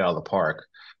don't hit it out of the park,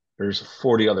 there's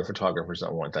 40 other photographers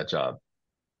that want that job.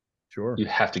 Sure. You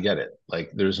have to get it.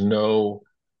 Like there is no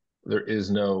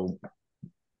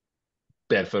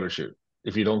bad photo shoot.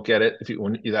 If you don't get it, if you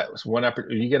when that was one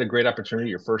you get a great opportunity,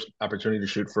 your first opportunity to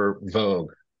shoot for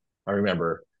Vogue. I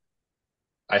remember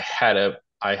I had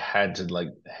to like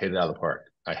hit it out of the park.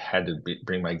 I had to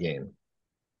bring my game,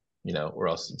 or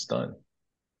else it's done.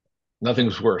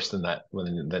 Nothing's worse than that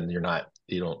when then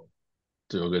you don't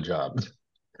do a good job.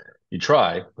 You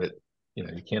try, but you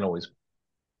can't always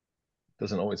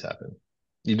doesn't always happen.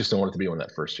 You just don't want it to be on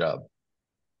that first job.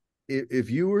 If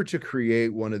you were to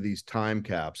create one of these time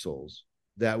capsules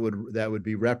that would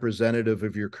be representative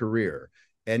of your career,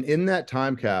 and in that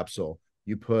time capsule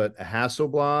you put a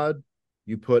Hasselblad,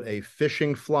 you put a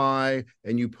fishing fly,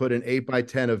 and you put an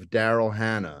 8x10 of Daryl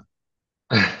Hannah.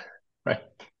 Right.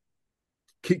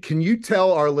 Can you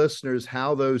tell our listeners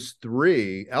how those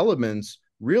three elements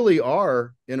really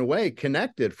are, in a way,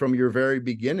 connected from your very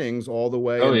beginnings all the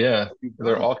way Oh and yeah. what you've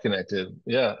They're done? all connected.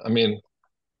 Yeah. I mean,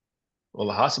 well,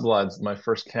 the Hasselblad's my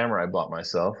first camera I bought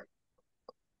myself.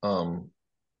 Um,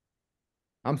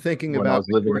 I'm thinking when I about was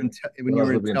living when when I you was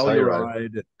were in living in Telluride.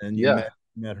 Telluride and you Yeah.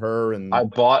 met her, I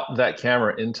and bought that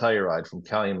camera in Telluride from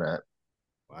Calumet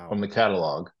wow. from the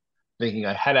catalog, thinking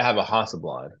I had to have a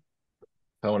Hasselblad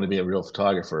if I wanted to be a real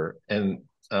photographer. And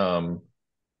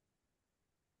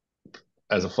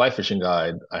as a fly fishing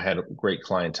guide, I had a great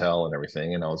clientele and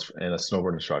everything, and I was and a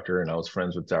snowboard instructor, and I was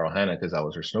friends with Daryl Hannah because I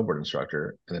was her snowboard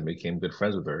instructor, and then became good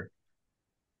friends with her.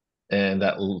 And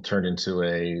that turned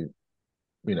into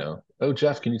oh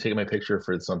Jeff, can you take my picture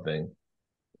for something,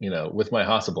 with my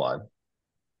Hasselblad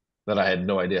that I had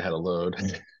no idea how to load.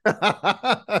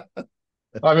 I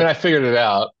mean, I figured it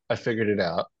out. I figured it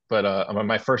out. But on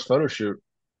my first photo shoot,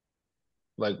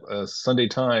 like London Sunday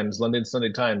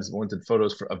Times wanted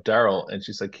photos of Daryl, and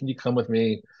she's like, "Can you come with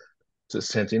me to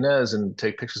Santa Ynez and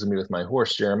take pictures of me with my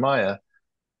horse Jeremiah?"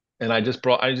 And I just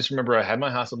remember I had my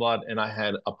Hasselblad and I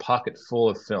had a pocket full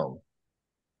of film.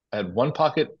 I had one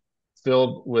pocket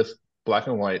filled with black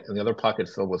and white and the other pocket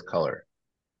filled with color,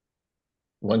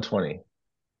 120,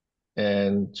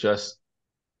 and just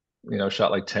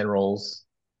shot like 10 rolls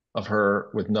of her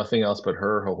with nothing else but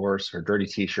her horse, her dirty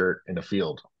t-shirt in a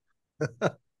field.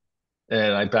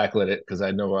 And I backlit it because I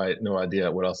had no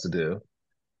idea what else to do.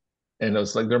 And it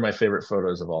was like they're my favorite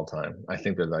photos of all time. I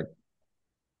think they're like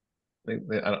I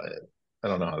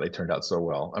don't know how they turned out so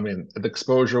well. I mean, the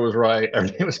exposure was right,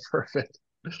 everything was perfect,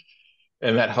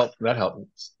 and that helped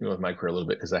with my career a little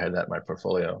bit because I had that in my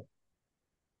portfolio.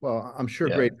 Well, I'm sure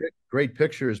Yeah, great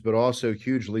pictures, but also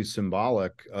hugely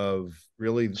symbolic of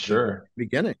really the sure.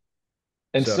 beginning.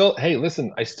 And So, still, hey,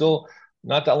 listen, I still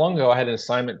not that long ago I had an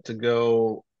assignment to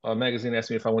go. A magazine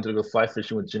asked me if I wanted to go fly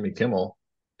fishing with Jimmy Kimmel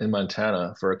in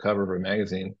Montana for a cover of a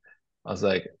magazine. I was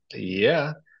like,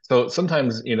 yeah. So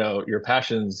sometimes, your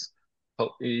passions,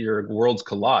 your worlds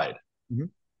collide. mhm.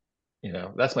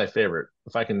 That's my favorite.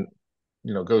 If I can,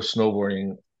 go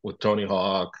snowboarding with Tony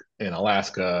Hawk in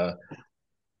Alaska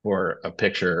for a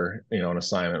picture, an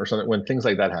assignment or something. When things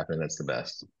like that happen, that's the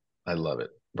best. I love it.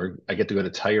 Where I get to go to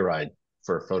Telluride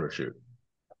for a photo shoot.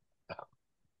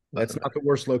 That's Nothing not the better.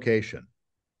 worst location.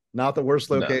 Not the worst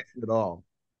No, location at all.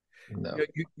 no.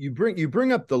 You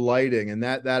bring up the lighting, and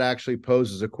that actually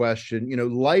poses a question.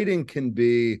 Lighting can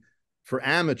be, for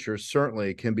amateurs,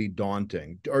 certainly can be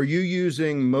daunting. Are you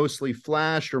using mostly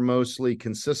flash or mostly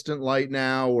consistent light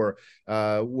now, or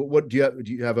what do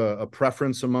you have a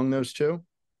preference among those two?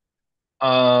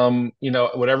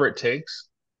 Whatever it takes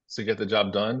to get the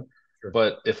job done. Sure.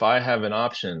 But if I have an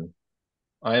option,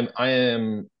 I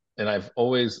am, and I've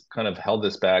always kind of held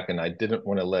this back, and I didn't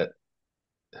want to let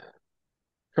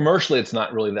commercially, it's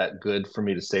not really that good for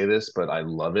me to say this, but I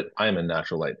love it. I am a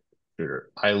natural light shooter.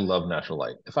 I love natural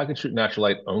light. If I could shoot natural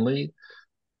light only,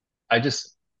 I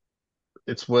just,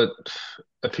 it's what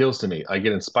appeals to me. I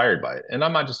get inspired by it. And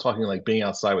I'm not just talking like being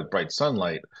outside with bright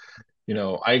sunlight.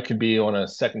 I could be on a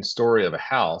second story of a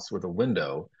house with a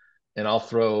window and I'll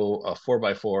throw a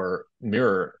 4x4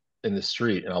 mirror in the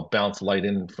street and I'll bounce light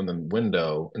in from the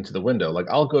window into the window. Like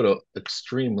I'll go to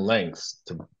extreme lengths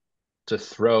to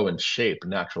throw and shape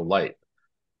natural light.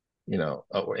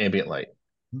 or ambient light.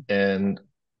 And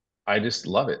I just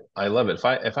love it. I love it.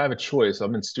 If I have a choice,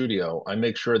 I'm in studio, I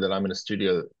make sure that I'm in a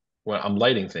studio when I'm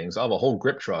lighting things. I have a whole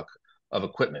grip truck of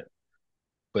equipment.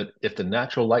 But if the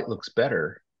natural light looks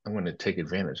better, I'm going to take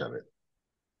advantage of it.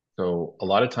 So a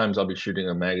lot of times I'll be shooting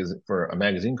a magazine for a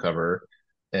magazine cover,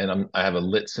 and I have a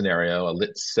lit scenario, a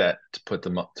lit set to put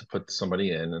them up to put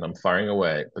somebody in, and I'm firing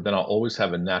away. But then I'll always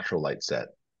have a natural light set.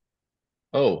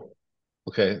 Oh,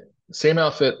 okay, same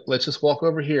outfit. Let's just walk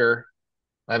over here.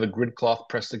 I have a grid cloth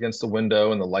pressed against the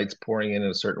window, and the light's pouring in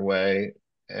a certain way,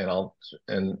 and I'll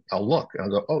look and I'll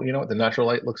go, oh, you know what? The natural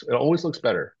light it always looks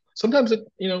better. Sometimes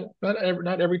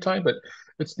not every time, but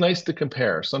it's nice to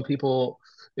compare. Some people,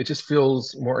 it just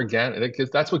feels more organic.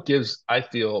 That's what gives, I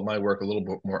feel, my work a little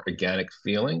bit more organic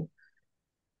feeling.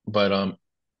 But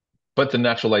but the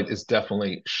natural light is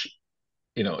definitely,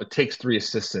 it takes three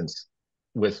assistants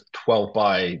with 12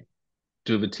 by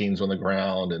duvetines on the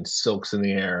ground and silks in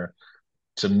the air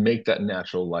to make that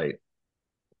natural light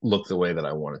look the way that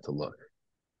I want it to look.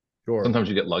 Sure. Sometimes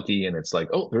you get lucky and it's like,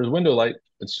 oh, there's window light.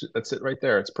 That's it right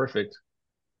there. It's perfect.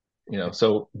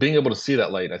 So being able to see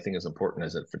that light, I think, is important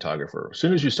as a photographer. As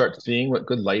soon as you start seeing what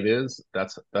good light is,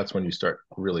 that's when you start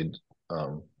really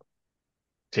um,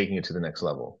 taking it to the next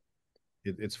level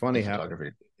It's in funny how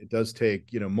photography. it does take,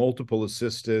 multiple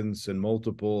assistants and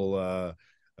multiple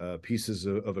pieces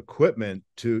of equipment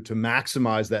to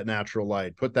maximize that natural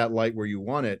light, put that light where you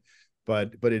want it.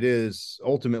 But it is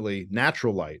ultimately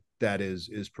natural light that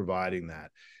is providing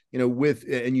that.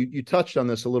 And you touched on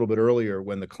this a little bit earlier,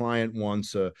 when the client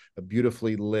wants a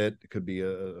beautifully lit, it could be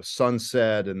a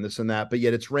sunset and this and that, but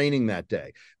yet it's raining that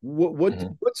day.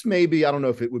 Mhm. What's maybe, I don't know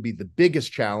if it would be the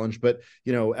biggest challenge, but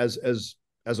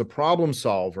as a problem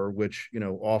solver, which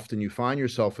often you find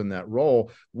yourself in that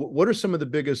role, what are some of the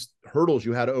biggest hurdles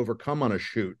you had to overcome on a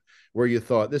shoot where you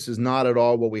thought, this is not at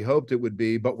all what we hoped it would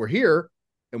be, but we're here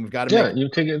and we've got to make Yeah, it. you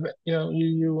take it.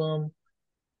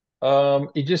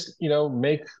 You just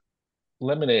make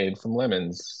lemonade from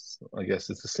lemons. I guess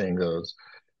as the saying goes.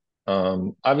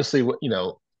 Obviously,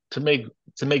 to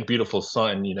make beautiful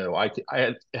sun,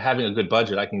 having a good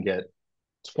budget, I can get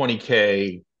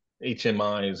 20K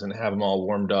HMIs and have them all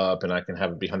warmed up, and I can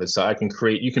have it behind the sun.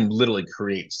 You can literally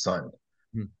create sun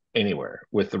Hmm. anywhere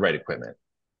with the right equipment.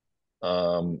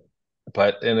 Um,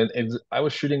 I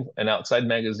was shooting an outside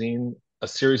magazine, a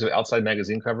series of outside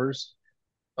magazine covers.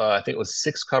 I think it was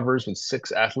six covers with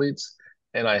six athletes,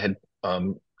 and I had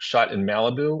shot in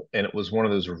Malibu, and it was one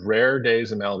of those rare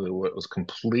days in Malibu where it was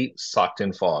complete socked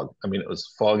in fog. I mean, it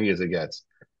was foggy as it gets.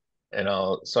 And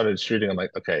I started shooting. I'm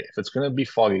like, okay, if it's going to be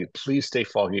foggy, please stay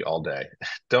foggy all day.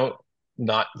 Don't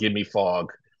not give me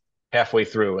fog halfway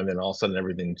through, and then all of a sudden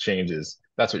everything changes.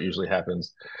 That's what usually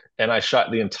happens. And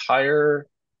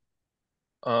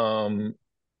um,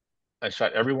 I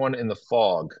shot everyone in the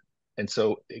fog, and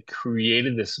so it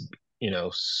created this,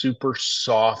 super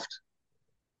soft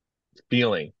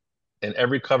feeling. And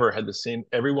every cover had the same.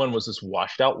 Everyone was this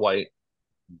washed out white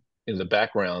in the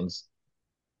backgrounds,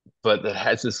 but that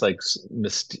has this like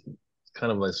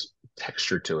kind of this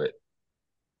texture to it,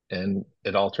 and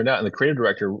it all turned out. And the creative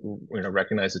director,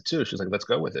 recognized it too. She's like, "Let's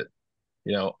go with it."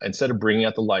 Instead of bringing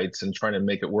out the lights and trying to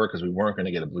make it work, because we weren't going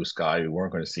to get a blue sky, we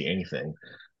weren't going to see anything.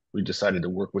 We decided to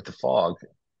work with the fog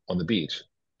on the beach,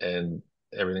 and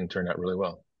everything turned out really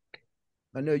well.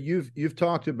 I know you've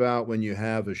talked about, when you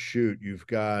have a shoot, you've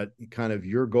got kind of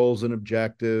your goals and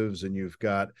objectives, and you've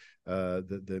got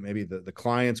maybe the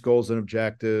client's goals and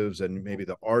objectives, and maybe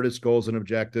the artist's goals and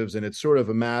objectives, and it's sort of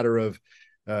a matter of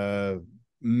uh,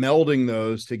 melding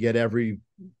those to get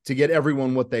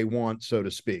everyone what they want, so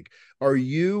to speak. Are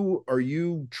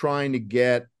you trying to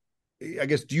get, I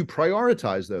guess, do you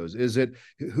prioritize those? Is it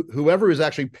whoever is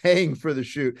actually paying for the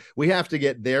shoot, we have to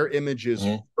get their images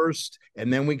Mhm. first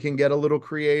and then we can get a little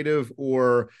creative?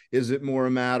 Or is it more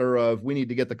a matter of, we need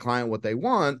to get the client what they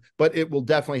want, but it will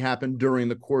definitely happen during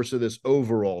the course of this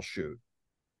overall shoot?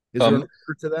 Is there an Um,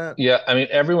 order to that? yeah, I mean,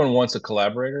 everyone wants a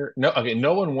collaborator. No, okay,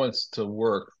 no one wants to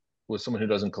work with someone who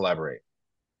doesn't collaborate.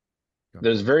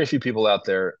 There's very few people out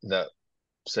there that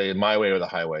say my way or the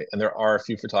highway, and there are a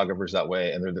few photographers that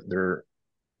way, and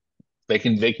they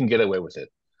can get away with it.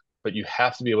 But you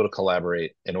have to be able to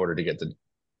collaborate in order to get the.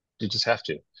 You just have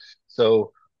to.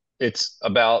 So it's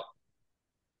about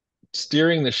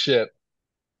steering the ship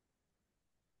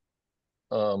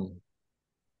um,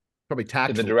 Probably in the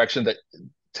tactful. direction that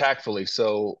tactfully.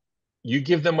 So you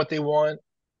give them what they want,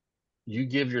 you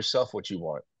give yourself what you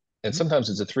want. And sometimes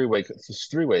it's a three-way. It's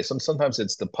three-way. Sometimes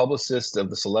it's the publicist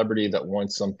of the celebrity that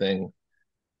wants something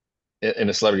in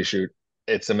a celebrity shoot.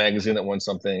 It's a magazine that wants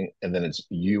something, and then it's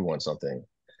you want something.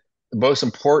 most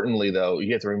importantly, though,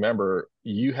 you have to remember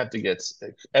you have to get,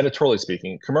 editorially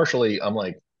speaking, commercially, I'm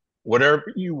like, whatever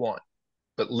you want,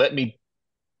 but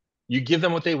you give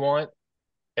them what they want,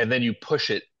 and then you push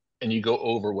it and you go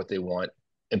over what they want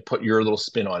and put your little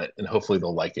spin on it, and hopefully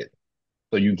they'll like it.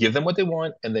 So you give them what they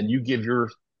want, and then you give your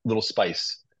little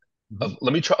spice Mhm. of,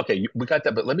 let me try. Okay, we got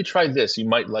that, but let me try this. You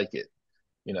might like it,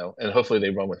 and hopefully they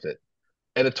run with it.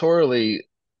 Editorially,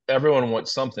 everyone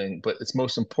wants something, but it's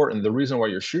most important. The reason why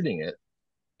you're shooting it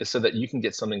is so that you can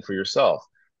get something for yourself.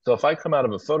 So if I come out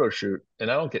of a photo shoot and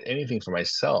I don't get anything for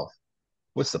myself,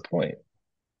 what's the point?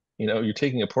 You're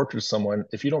taking a portrait of someone.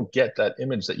 If you don't get that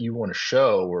image that you want to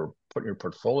show or put in your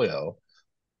portfolio,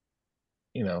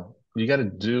 you got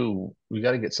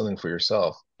to get something for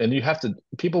yourself. And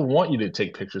people want you to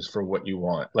take pictures for what you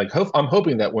want. Like, I'm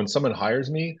hoping that when someone hires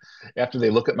me, after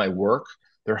they look at my work,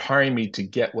 they're hiring me to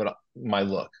get my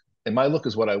look. And my look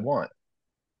is what I want.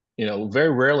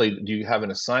 Very rarely do you have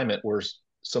an assignment where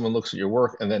someone looks at your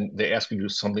work and then they ask you to do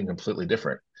something completely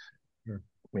different.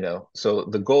 Sure. So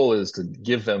the goal is to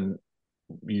give them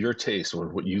your taste or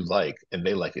what you like, and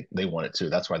they like it, they want it too.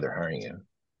 That's why they're hiring you.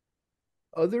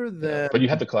 Other But than you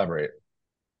have to collaborate.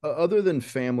 other than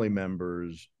family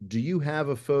members, do you have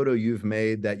a photo you've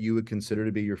made that you would consider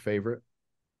to be your favorite?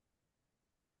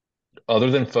 Other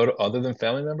than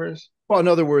family members. Well, in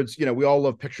other words, we all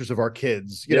love pictures of our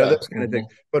kids, Yeah. those kind of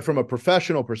things. But from a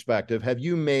professional perspective, have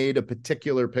you made a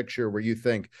particular picture where you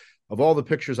think of all the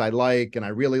pictures I like and I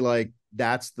really like,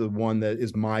 that's the one that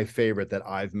is my favorite that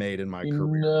I've made in my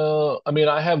career? No, I mean,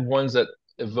 I have ones that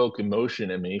evoke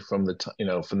emotion in me from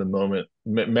from the moment,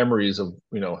 memories of,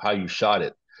 how you shot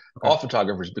it. Okay. All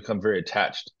photographers become very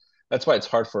attached. That's why it's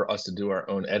hard for us to do our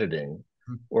own editing.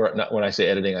 Or not, when I say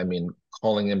editing, I mean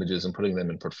calling images and putting them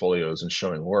in portfolios and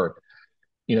showing work.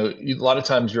 A lot of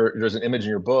times there's an image in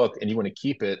your book and you want to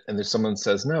keep it, and there's someone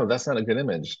says, no, that's not a good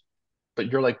image. But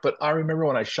you're like, but I remember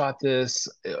when I shot this,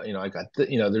 I got,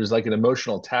 there's like an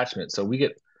emotional attachment. So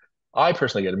I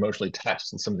personally get emotionally attached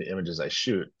to some of the images I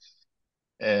shoot,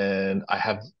 and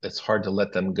it's hard to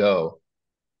let them go.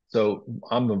 So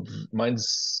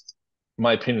mine's,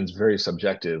 my opinion is very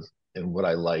subjective, and what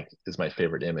I like is my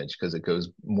favorite image because it goes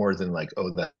more than like,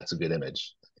 oh, that's a good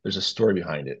image. There's a story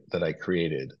behind it that I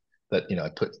created that, I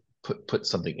put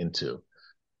something into.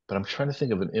 But I'm trying to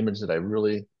think of an image that I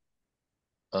really,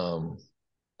 um,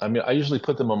 I mean, I usually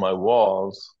put them on my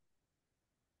walls,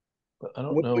 but I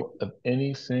don't What, know of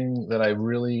anything that I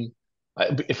really.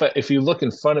 If you look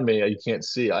in front of me, you can't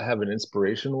see. I have an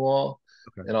inspiration wall,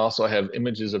 okay. and also I have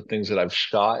images of things that I've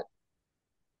shot,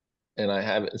 and I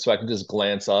have so I can just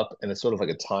glance up, and it's sort of like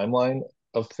a timeline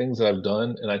of things that I've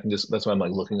done, and I can just that's why I'm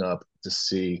like looking up to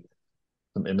see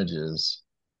some images.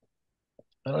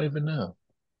 I don't even know.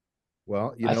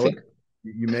 Well, you I know what? think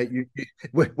You make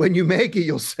when you make it,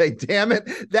 you'll say, "Damn it,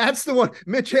 that's the one."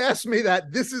 Mitch asked me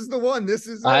that. This is the one. This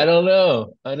is I it. don't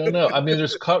know. I don't know. I mean,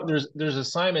 there's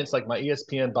assignments like my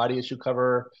ESPN body issue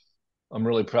cover. I'm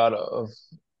really proud of.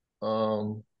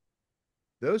 Um,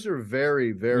 Those are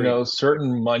very, very.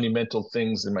 certain monumental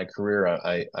things in my career,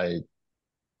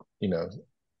 you know,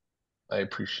 I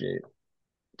appreciate.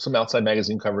 Some outside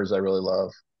magazine covers I really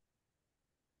love.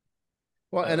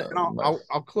 Well, and My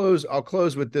I'll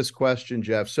close with this question,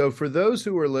 Jeff. So for those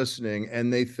who are listening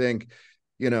and they think,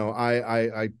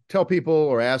 I tell people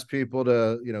or ask people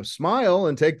to smile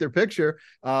and take their picture,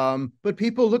 but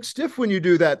people look stiff when you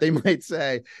do that. They might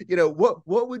say,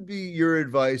 what would be your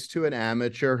advice to an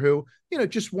amateur who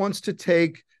just wants to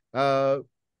take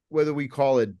whether we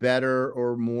call it better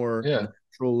or more Yeah.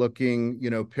 natural looking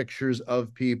pictures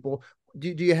of people? Do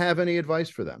you have any advice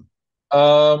for them?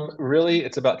 Really,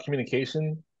 it's about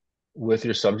communication with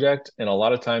your subject, and a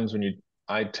lot of times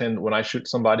when I shoot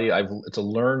somebody, it's a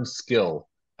learned skill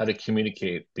how to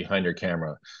communicate behind your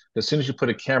camera. As soon as you put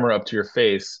a camera up to your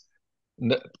face,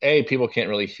 people can't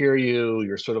really hear you.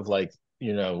 You're sort of like,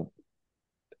 you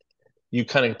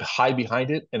kind of hide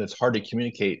behind it, and it's hard to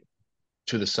communicate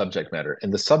to the subject matter.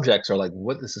 And the subjects are like,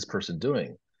 what is this person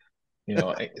doing?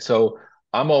 So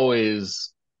I'm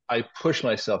always, I push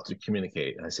myself to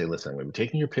communicate, and I say, listen, I'm going to be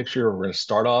taking your picture. We're going to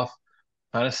start off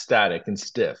kind of static and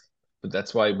stiff, but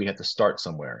that's why we have to start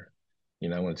somewhere. I'm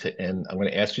going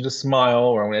to ask you to smile,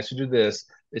 or I'm going to ask you to do this.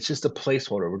 It's just a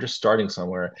placeholder. We're just starting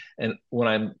somewhere. And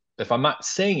if I'm not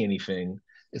saying anything,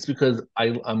 it's because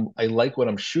I like what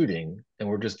I'm shooting, and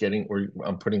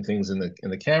I'm putting things in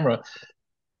the camera.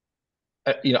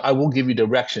 I will give you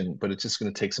direction, but it's just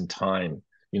going to take some time.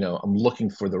 I'm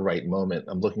looking for the right moment.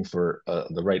 I'm looking for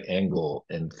the right angle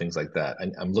and things like that.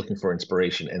 I'm looking for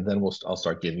inspiration, and then I'll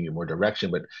start giving you more direction.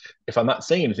 But if I'm not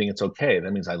saying anything, it's okay.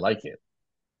 That means I like it.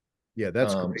 Yeah,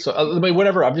 that's great. So I mean,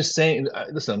 whatever. I'm just saying.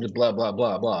 Listen, I'm just blah blah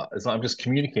blah blah. I'm just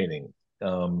communicating.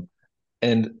 Um,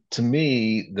 and to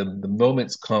me, the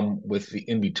moments come with the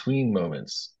in between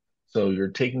moments. So you're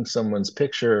taking someone's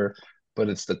picture, but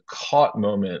it's the caught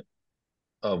moment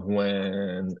of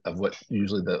what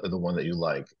usually the one that you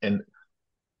like. And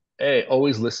hey,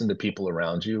 always listen to people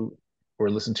around you or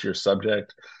listen to your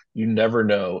subject. You never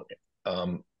know.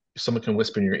 Um, Someone can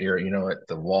whisper in your ear, you know what,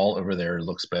 the wall over there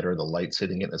looks better. The light's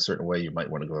hitting it in a certain way. You might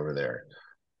want to go over there.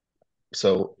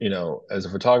 So, as a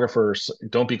photographer,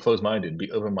 don't be closed-minded,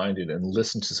 be open-minded and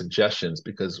listen to suggestions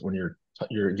because when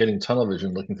you're getting tunnel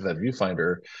vision looking through that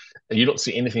viewfinder and you don't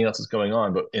see anything else that's going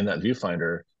on, but in that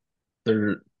viewfinder,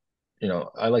 there,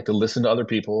 I like to listen to other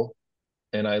people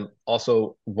and I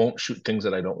also won't shoot things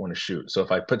that I don't want to shoot. So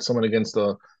if I put someone against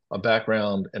a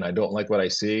background and I don't like what I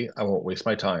see, I won't waste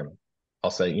my time.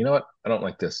 I'll say, you know what? I don't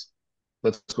like this.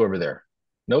 Let's go over there.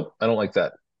 Nope, I don't like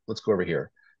that. Let's go over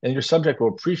here. And your subject will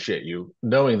appreciate you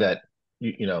knowing that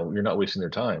you're not wasting their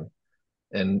time.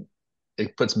 And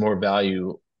it puts more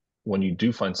value when you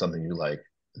do find something you like.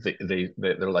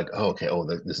 They're like, oh, okay, oh,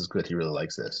 this is good. He really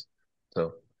likes this.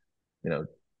 So, you know,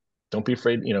 don't be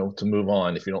afraid, to move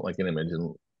on if you don't like an image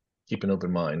and keep an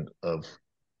open mind of,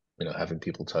 having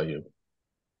people tell you,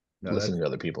 No, listening to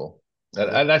other people. no,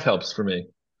 That helps for me.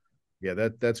 yeah,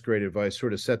 that's great advice.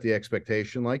 Sort of set the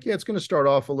expectation, like, yeah, it's going to start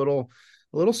off a little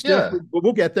stiff, Yeah. but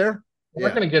we'll get there. We're not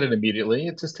Yeah, going to get it immediately.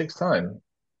 It just takes time.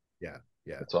 yeah,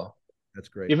 yeah. That's all. That's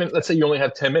great. Even let's say you only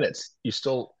have 10 minutes,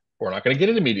 we're not going to get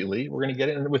it immediately. We're going to get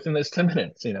it within those 10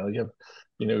 minutes.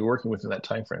 You're working within that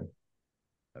time frame.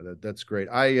 That's great.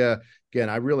 Again,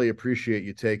 I really appreciate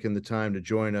you taking the time to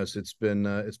join us. It's been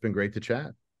great to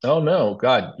chat. Oh no,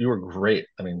 God, you were great.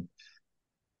 I mean,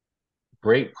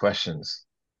 great questions.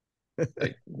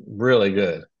 Like really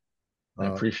good. I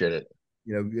Uh, appreciate it.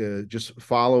 just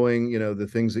following, the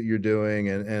things that you're doing,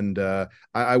 and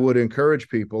I would encourage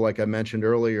people, like I mentioned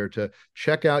earlier, to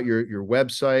check out your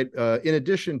website. In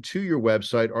addition to your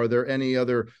website, are there any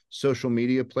other social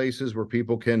media places where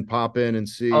people can pop in and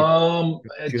see what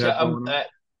you have I'm going on?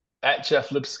 at Jeff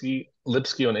Lipsky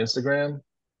on Instagram.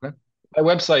 Okay. My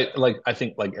website, like I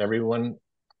think, like everyone,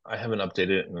 I haven't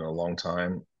updated it in a long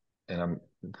time, and I'm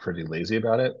pretty lazy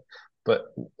about it. But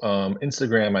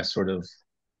Instagram, I sort of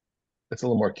it's a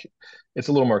little more it's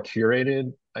a little more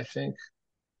curated. I think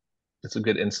it's a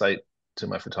good insight to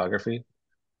my photography.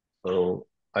 So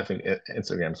I think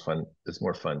Instagram's fun. It's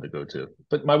more fun to go to.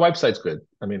 But my website's good.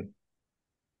 I mean,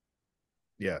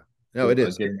 Yeah, no, it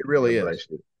is. It getting really what I is.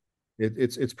 should.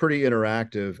 It's pretty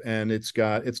interactive, and it's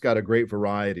got a great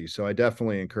variety. So I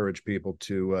definitely encourage people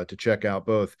to check out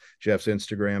both Jeff's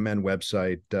Instagram and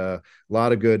website. A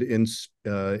lot of good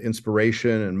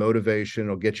inspiration and motivation.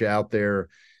 It'll get you out there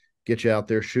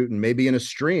shooting, maybe in a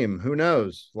stream. Who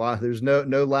knows? There's no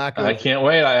lack I of. can't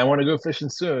wait. I want to go fishing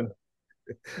soon.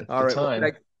 It's All the right. Well,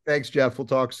 time. thanks, Jeff. We'll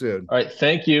talk soon. All right.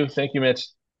 Thank you. Thank you, Mitch.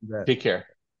 You bet. Take care.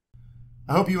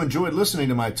 I hope you enjoyed listening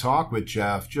to my talk with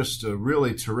Jeff. Just a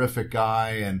really terrific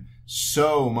guy and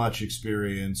so much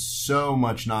experience, so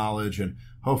much knowledge. And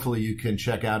hopefully you can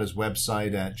check out his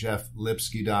website at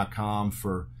jefflipsky.com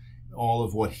for all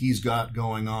of what he's got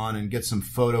going on and get some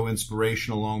photo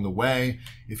inspiration along the way.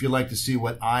 If you'd like to see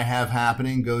what I have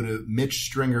happening, go to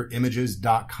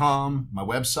mitchstringerimages.com, my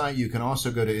website. You can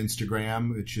also go to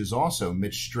Instagram, which is also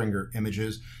Mitch Stringer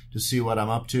Images, to see what I'm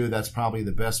up to. That's probably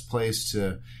the best place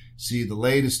to see the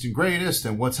latest and greatest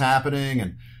and what's happening.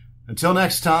 And until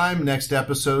next time, next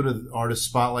episode of Artist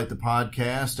Spotlight, the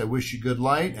podcast, I wish you good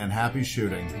light and happy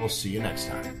shooting. We'll see you next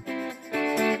time.